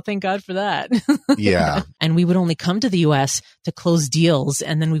 Yeah. Oh, thank God for that. Yeah. And we would only come to the US to close deals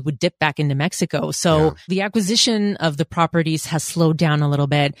and then we would dip back into Mexico. So the acquisition of the properties has slowed down a little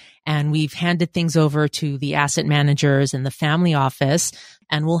bit and we've handed things over to the asset managers and the family office.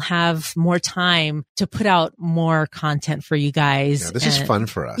 And we'll have more time to put out more content for you guys. Yeah, this is fun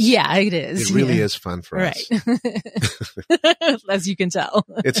for us. Yeah, it is. It really is fun for us. Right. As you can tell.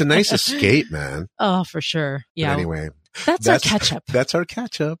 It's a nice escape, man. Oh, for sure. Yeah. But anyway. That's our catch up. That's our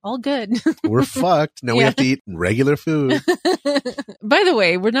catch up. All good. We're fucked. Now we have to eat regular food. By the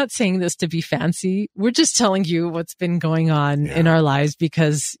way, we're not saying this to be fancy. We're just telling you what's been going on in our lives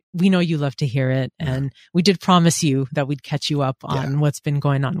because we know you love to hear it. And we did promise you that we'd catch you up on what's been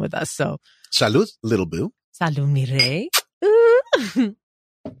going on with us. So salud, little boo. Salud, mi rey.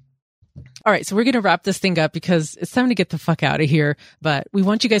 All right. So we're going to wrap this thing up because it's time to get the fuck out of here. But we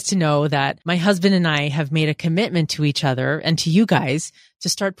want you guys to know that my husband and I have made a commitment to each other and to you guys to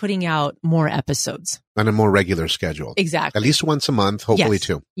start putting out more episodes. On a more regular schedule. Exactly. At least once a month, hopefully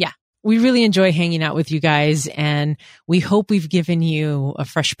 2. Yeah. We really enjoy hanging out with you guys and we hope we've given you a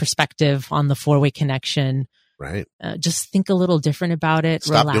fresh perspective on the 4-way connection. Right. Just think a little different about it.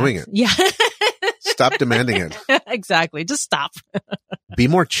 Stop doing it. Yeah. Stop demanding it. Exactly. Just stop. Be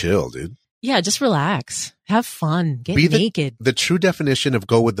more chill, dude. Yeah, just relax. Have fun. Get naked. The true definition of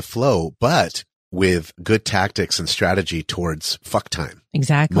go with the flow, but with good tactics and strategy towards fuck time.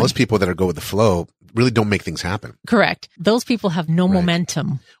 Exactly. Most people that are go with the flow really don't make things happen. Correct. Those people have no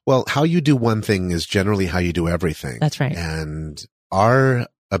momentum. Well, how you do one thing is generally how you do everything. That's right. And our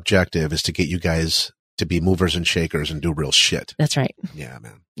objective is to get you guys to be movers and shakers and do real shit. That's right. Yeah,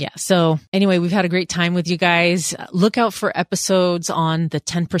 man. Yeah. So anyway, we've had a great time with you guys. Look out for episodes on the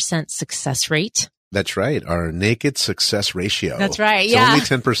 10% success rate. That's right. Our naked success ratio. That's right. It's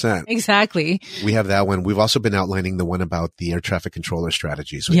only 10%. Exactly. We have that one. We've also been outlining the one about the air traffic controller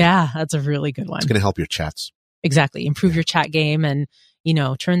strategies. Yeah, that's a really good one. It's going to help your chats. Exactly. Improve your chat game and,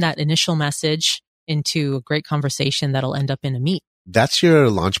 turn that initial message into a great conversation that'll end up in a meet. That's your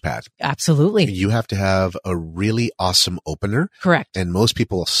launch pad. Absolutely. You have to have a really awesome opener. Correct. And most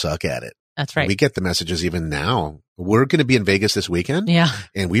people suck at it. That's right. We get the messages even now. We're going to be in Vegas this weekend. Yeah.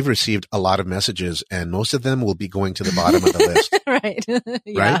 And we've received a lot of messages and most of them will be going to the bottom of the list. Right.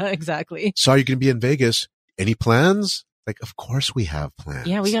 Yeah, exactly. So you're going to be in Vegas. Any plans? Like, of course we have plans.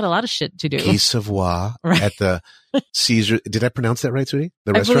 Yeah, we got a lot of shit to do. Quai Savoy at the Caesar. Did I pronounce that right, sweetie?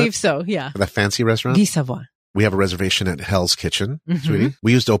 The restaurant? I believe so, yeah. The fancy restaurant? Quai Savoy. We have a reservation at Hell's Kitchen, sweetie.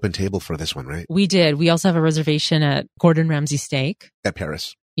 We used Open Table for this one, right? We did. We also have a reservation at Gordon Ramsay Steak. At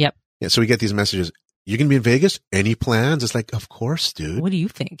Paris. Yep. Yeah, so we get these messages. you're going to be in Vegas? Any plans? It's like, of course, dude. What do you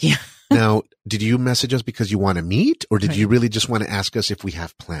think? Yeah. Now, did you message us because you want to meet, or did you really just want to ask us if we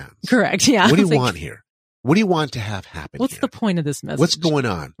have plans? Correct. Yeah. What do you want here? What do you want to have happen What's here? the point of this message? What's going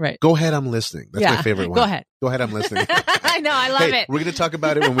on? Right. Go ahead. I'm listening. That's my favorite one. Go ahead. Go ahead. I'm listening. I know. I love it. We're going to talk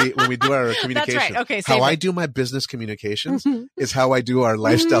about it when we do our communication. That's right. Okay. How I do my business communications is how I do our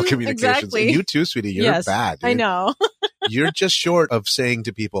lifestyle communications. Exactly. And you too, sweetie. You're bad. Dude. I know. You're just short of saying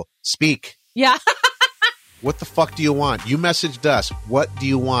to people, speak. Yeah. What the fuck do you want? You messaged us. What do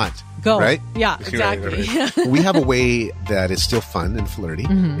you want? Go. Right? Yeah, exactly. Right. We have a way that is still fun and flirty,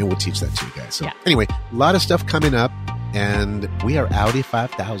 and we'll teach that to you guys. So anyway, a lot of stuff coming up, and we are Audi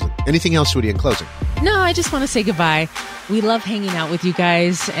 5000. Anything else, sweetie, in closing? No, I just want to say goodbye. We love hanging out with you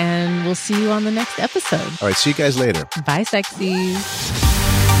guys, and we'll see you on the next episode. All right, see you guys later. Bye, sexy.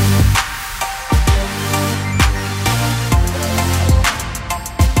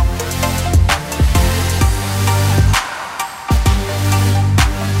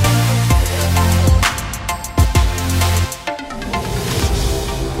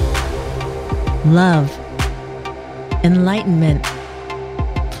 Love, enlightenment,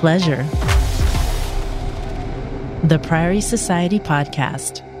 pleasure. The Priory Society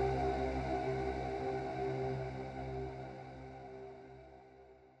Podcast.